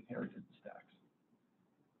Jersey inheritance tax.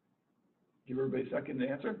 Give everybody a second to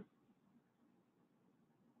answer.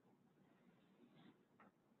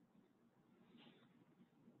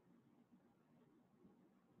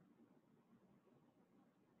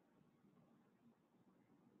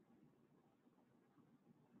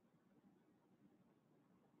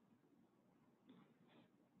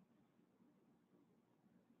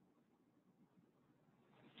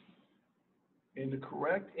 And the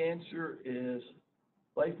correct answer is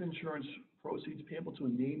life insurance proceeds payable to a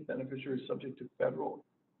named beneficiary subject to federal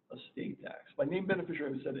estate tax. By named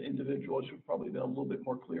beneficiary, I said individual. I should probably be a little bit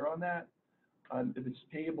more clear on that. If it's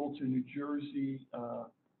payable to New Jersey,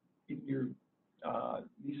 your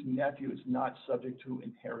niece and nephew, it's not subject to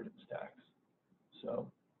inheritance tax.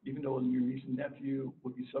 So even though your niece and nephew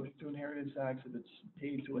would be subject to inheritance tax, if it's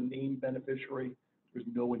paid to a named beneficiary, there's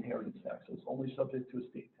no inheritance tax. So it's only subject to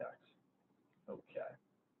estate tax. Okay.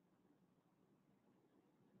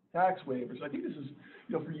 Tax waivers. I think this is,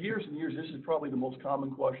 for years and years, this is probably the most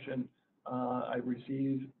common question I've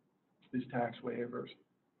received, is tax waivers.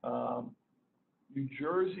 New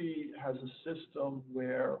Jersey has a system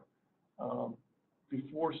where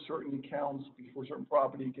before certain accounts, before certain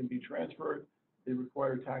property can be transferred, they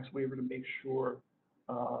require a tax waiver to make sure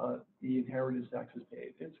the inheritance tax is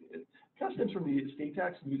paid. It kind of stems from the estate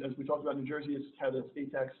tax. As we talked about, New Jersey has had a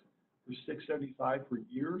estate tax for $675 for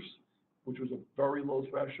years, which was a very low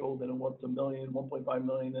threshold. Then it went to $1 million, $1.5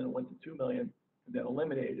 million, then it went to $2 million, and then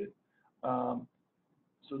eliminated.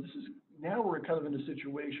 So this is, now we're kind of in a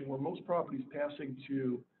situation where most properties passing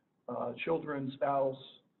to children, spouse,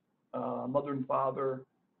 mother and father.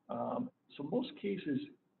 So most cases,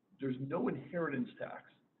 there's no inheritance tax.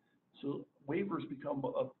 So waivers become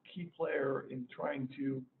a key player in trying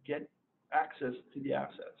to get access to the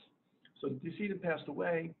assets. So the decedent passed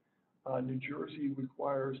away, New Jersey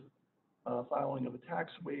requires filing of a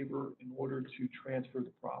tax waiver in order to transfer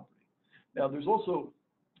the property. Now, there's also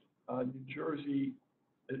New Jersey,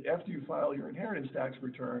 after you file your inheritance tax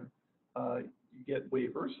return, you get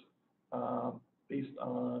waivers. based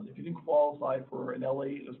on, if you didn't qualify for an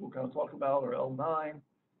L8, as we'll kind of talk about, or L9,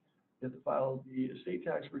 you have to file the estate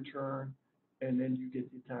tax return, and then you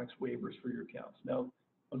get the tax waivers for your accounts. Now,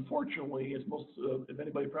 unfortunately, as most, if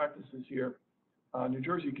anybody practices here, New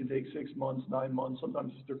Jersey can take 6 months, 9 months,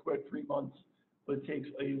 sometimes they're quick, 3 months, but it takes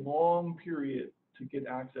a long period to get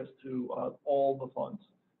access to all the funds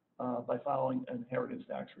by filing an inheritance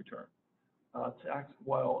tax return.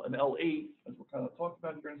 While an L8, as we'll kind of talk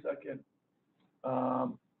about here in a second,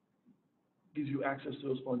 gives you access to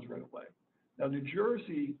those funds right away. Now, New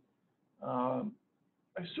Jersey, I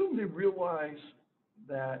assume they realize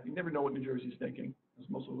that you never know what New Jersey's thinking, as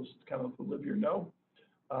most of us kind of who live here know.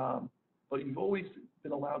 But you've always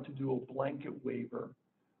been allowed to do a blanket waiver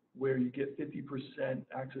where you get 50%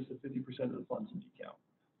 access to 50% of the funds in the account.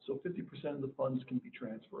 So 50% of the funds can be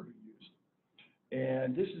transferred or used.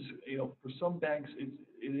 And this is, for some banks, it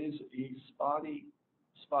is a spotty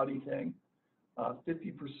thing. 50%,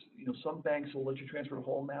 some banks will let you transfer the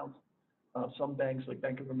whole amount. Some banks, like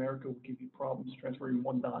Bank of America, will give you problems transferring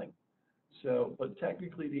one dime. So, but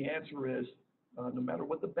technically the answer is, no matter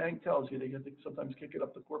what the bank tells you, they have to sometimes kick it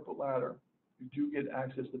up the corporate ladder. You do get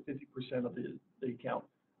access to 50% of the account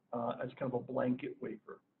as kind of a blanket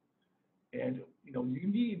waiver. And, you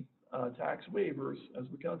need tax waivers, as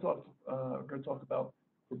we kind of are going to talk about,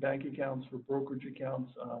 for bank accounts, for brokerage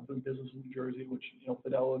accounts, doing business in New Jersey, which,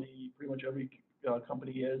 Fidelity, pretty much every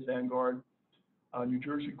company is, Vanguard, New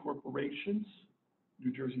Jersey corporations,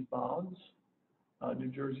 New Jersey bonds, New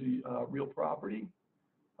Jersey real property.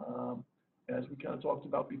 As we kind of talked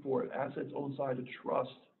about before, assets owned by a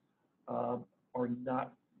trust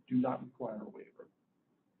do not require a waiver.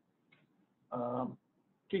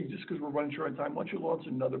 Okay, just because we're running short on time, why don't you launch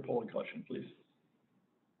another polling question, please,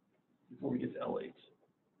 before we get to L8s.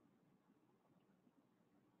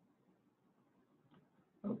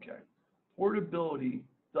 Okay, portability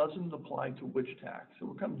doesn't apply to which tax? So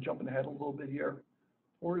we're kind of jumping ahead a little bit here.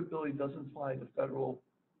 Portability doesn't apply to federal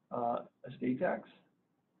estate tax,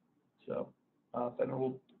 so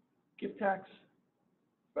federal gift tax,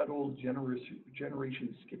 federal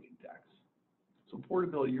generation skipping tax. So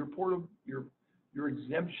portability, your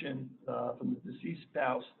exemption from the deceased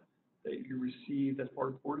spouse that you received as part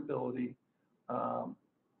of portability,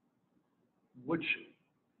 which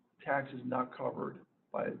tax is not covered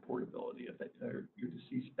by portability, if that's your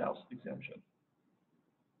deceased spouse exemption.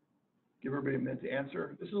 Give everybody a minute to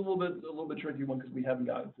answer. This is a little bit tricky one because we haven't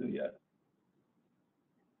gotten to it yet.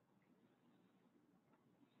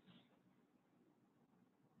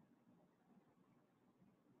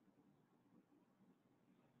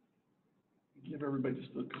 Give everybody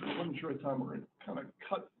just because we're running short of time, we're going to kind of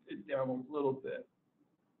cut it down a little bit.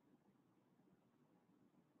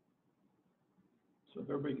 So if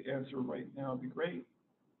everybody could answer right now, it'd be great.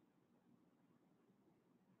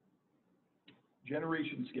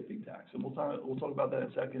 Generation skipping tax, and we'll talk about that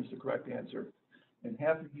in a second. Is the correct answer. And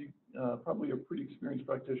half of you probably are pretty experienced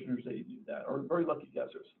practitioners that you do that, or very lucky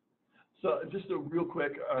guessers. So just a real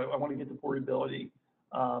quick, I want to get to portability.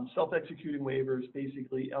 Self-executing waivers,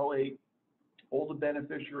 basically L8. All the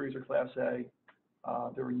beneficiaries are Class A.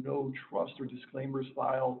 There are no trust or disclaimers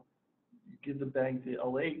filed. You give the bank the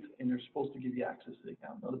L8, and they're supposed to give you access to the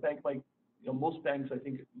account. Now, the bank might, most banks, I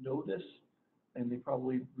think, know this, and they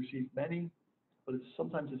probably receive many, but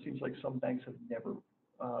sometimes it seems like some banks have never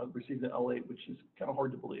received an L8, which is kind of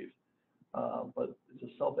hard to believe. But it's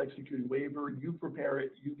a self-executing waiver. You prepare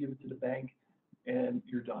it, you give it to the bank, and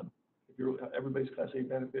you're done. Everybody's Class A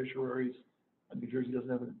beneficiaries. New Jersey doesn't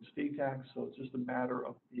have an estate tax, so it's just a matter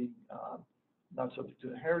of being not subject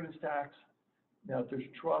to inheritance tax. Now, if there's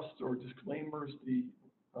trust or disclaimers,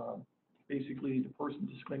 basically the person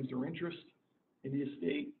disclaims their interest in the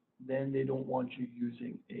estate, then they don't want you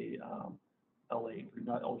using a L8. You're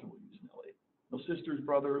not eligible to use an L8. No sisters,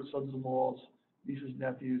 brothers, sons-in-laws, nieces,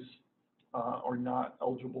 nephews are not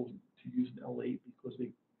eligible to use an L8 because they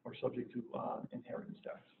are subject to inheritance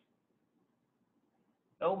tax.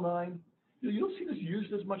 L9. You don't see this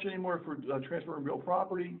used as much anymore for transferring real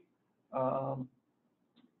property. In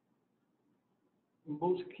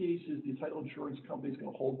most cases, the title insurance company is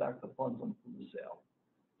going to hold back the funds from the sale.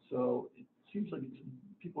 So it seems like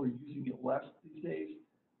people are using it less these days,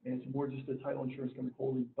 and it's more just the title insurance company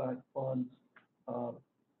holding back funds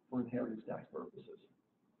for inheritance tax purposes.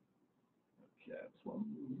 Okay, so I'm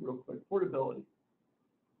moving real quick. Portability.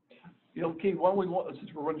 Kate, why don't we,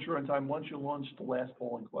 since we're running short on time, why don't you launch the last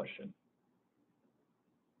polling question?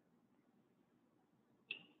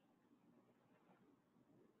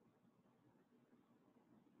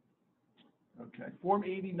 Okay, Form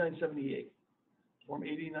 8978. Form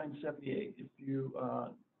 8978, if you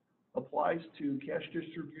applies to cash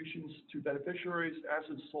distributions to beneficiaries,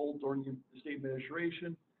 assets sold during the estate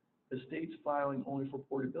administration, estates filing only for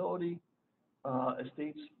portability,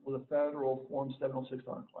 estates with a federal Form 706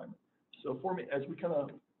 filing requirement. So as we kind of,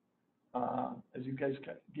 as you guys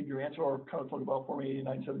give your answer, I'll kind of talk about Form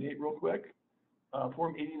 8978 real quick.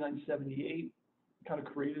 Form 8978 kind of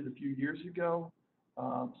created a few years ago.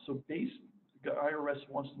 So the IRS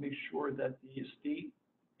wants to make sure that the estate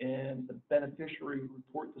and the beneficiary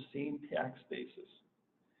report the same tax basis.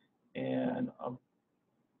 And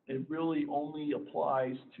it really only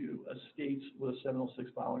applies to estates with a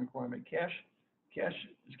 706 filing requirement. Cash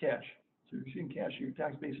is cash. So if you're seeing cash, your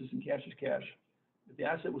tax basis in cash is cash. If the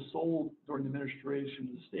asset was sold during the administration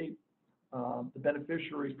of the estate, the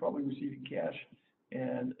beneficiary is probably receiving cash,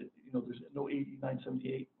 and there's no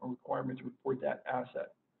 8978 requirement to report that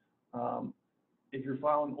asset. If you're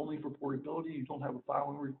filing only for portability, you don't have a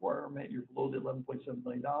filing requirement, you're below the $11.7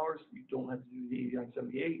 million, you don't have to do the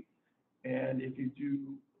 8978. And if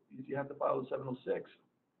you have to file the 706,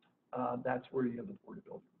 that's where you have the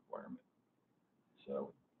portability requirement.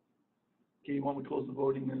 So, Katie, why don't we close the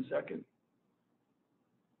voting in a second?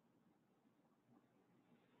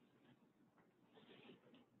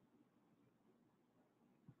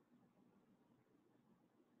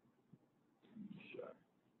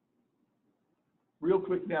 Real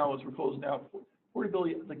quick now, as we're closing out,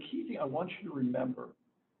 portability, the key thing I want you to remember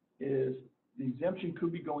is the exemption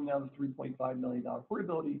could be going down to $3.5 million.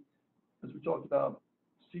 Portability, as we talked about,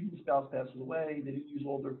 the spouse passes away, they didn't use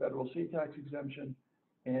all their federal estate tax exemption,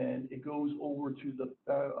 and it goes over to the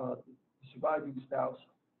surviving spouse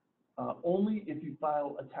only if you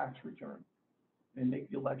file a tax return and make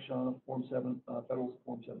the election on a federal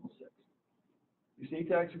Form 706. The estate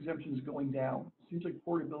tax exemption is going down. It seems like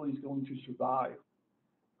portability is going to survive.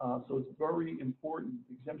 So it's very important.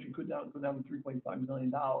 The exemption could go down to $3.5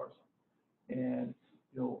 million. And,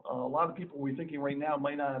 a lot of people we're thinking right now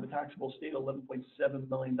might not have a taxable estate of $11.7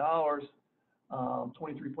 million,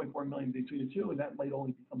 $23.4 million between the two, and that might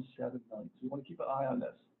only become $7 million. So you want to keep an eye on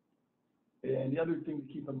this. And the other thing to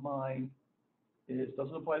keep in mind is it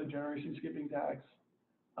doesn't apply to generation skipping tax,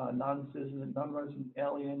 non-citizen, non-resident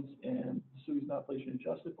aliens, and the suit is not inflation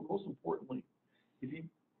adjusted. But most importantly, it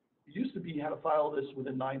used to be you had to file this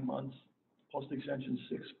within 9 months, plus the extension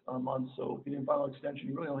 6 months. So if you didn't file an extension,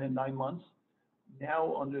 you really only had 9 months.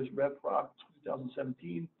 Now, under this Rev Proc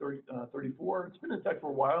 2017-34, it's been in effect for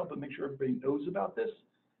a while, but make sure everybody knows about this,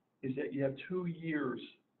 is that you have 2 years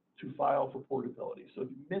to file for portability. So if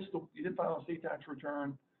you didn't file a state tax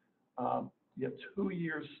return, you have 2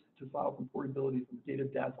 years to file for portability from the date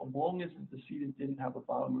of death, as long as the decedent didn't have a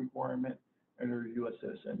filing requirement and are a U.S.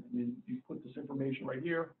 citizen. And then you put this information right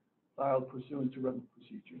here, filed pursuant to revenue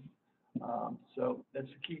procedure. So that's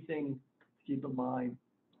the key thing to keep in mind,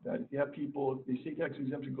 that if you have people, if the estate tax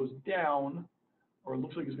exemption goes down, or it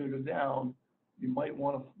looks like it's going to go down, you might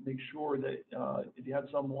want to make sure that if you had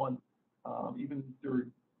someone, even through a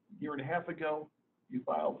year and a half ago, you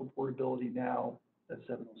file for portability now, that's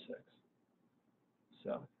 706.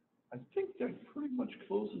 So I think that pretty much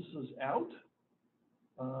closes us out.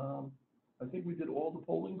 I think we did all the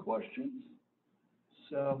polling questions.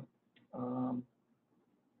 So,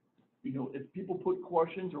 if people put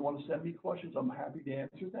questions or want to send me questions, I'm happy to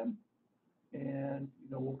answer them. And,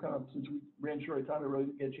 we'll kind of, since we ran short of time, I really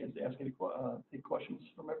didn't get a chance to ask take questions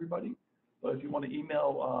from everybody. But if you want to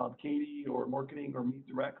email Katie or marketing or me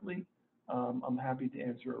directly, I'm happy to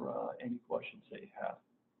answer any questions that you have.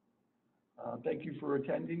 Thank you for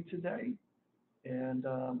attending today. And,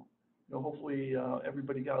 hopefully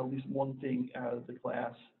everybody got at least one thing out of the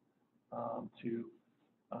class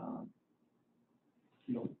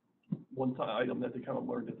one item that they kind of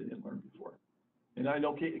learned that they didn't learn before. And I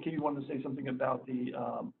know Katie wanted to say something about the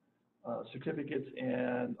certificates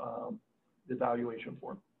and the evaluation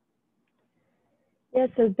form. Yeah,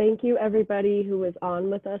 so thank you everybody who was on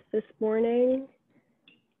with us this morning.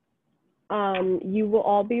 You will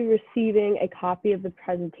all be receiving a copy of the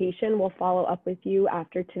presentation. We'll follow up with you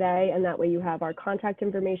after today, and that way you have our contact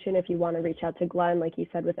information if you want to reach out to Glenn, like he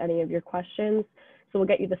said, with any of your questions. So we'll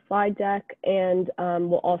get you the slide deck, and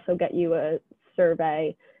we'll also get you a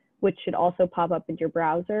survey, which should also pop up in your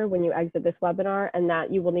browser when you exit this webinar, and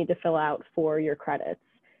that you will need to fill out for your credits.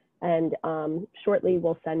 And shortly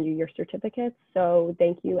we'll send you your certificates. So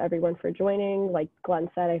thank you everyone for joining. Like Glenn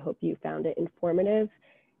said, I hope you found it informative,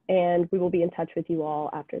 and we will be in touch with you all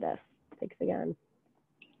after this. Thanks again.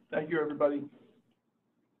 Thank you, everybody.